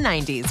lost in the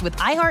 90s with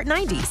iHeart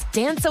 90s,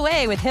 dance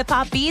away with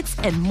hip-hop beats,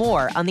 and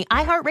more on the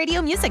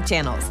iHeartRadio music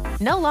channels.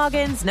 No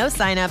logins, no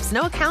signups,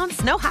 no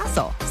accounts, no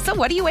hassle. So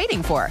what are you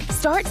waiting for?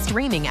 Start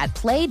streaming at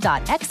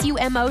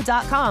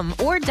play.xumo.com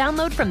or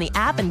download from the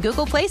app and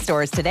Google Play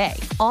stores today.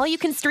 All you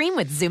can stream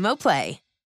with Xumo Play.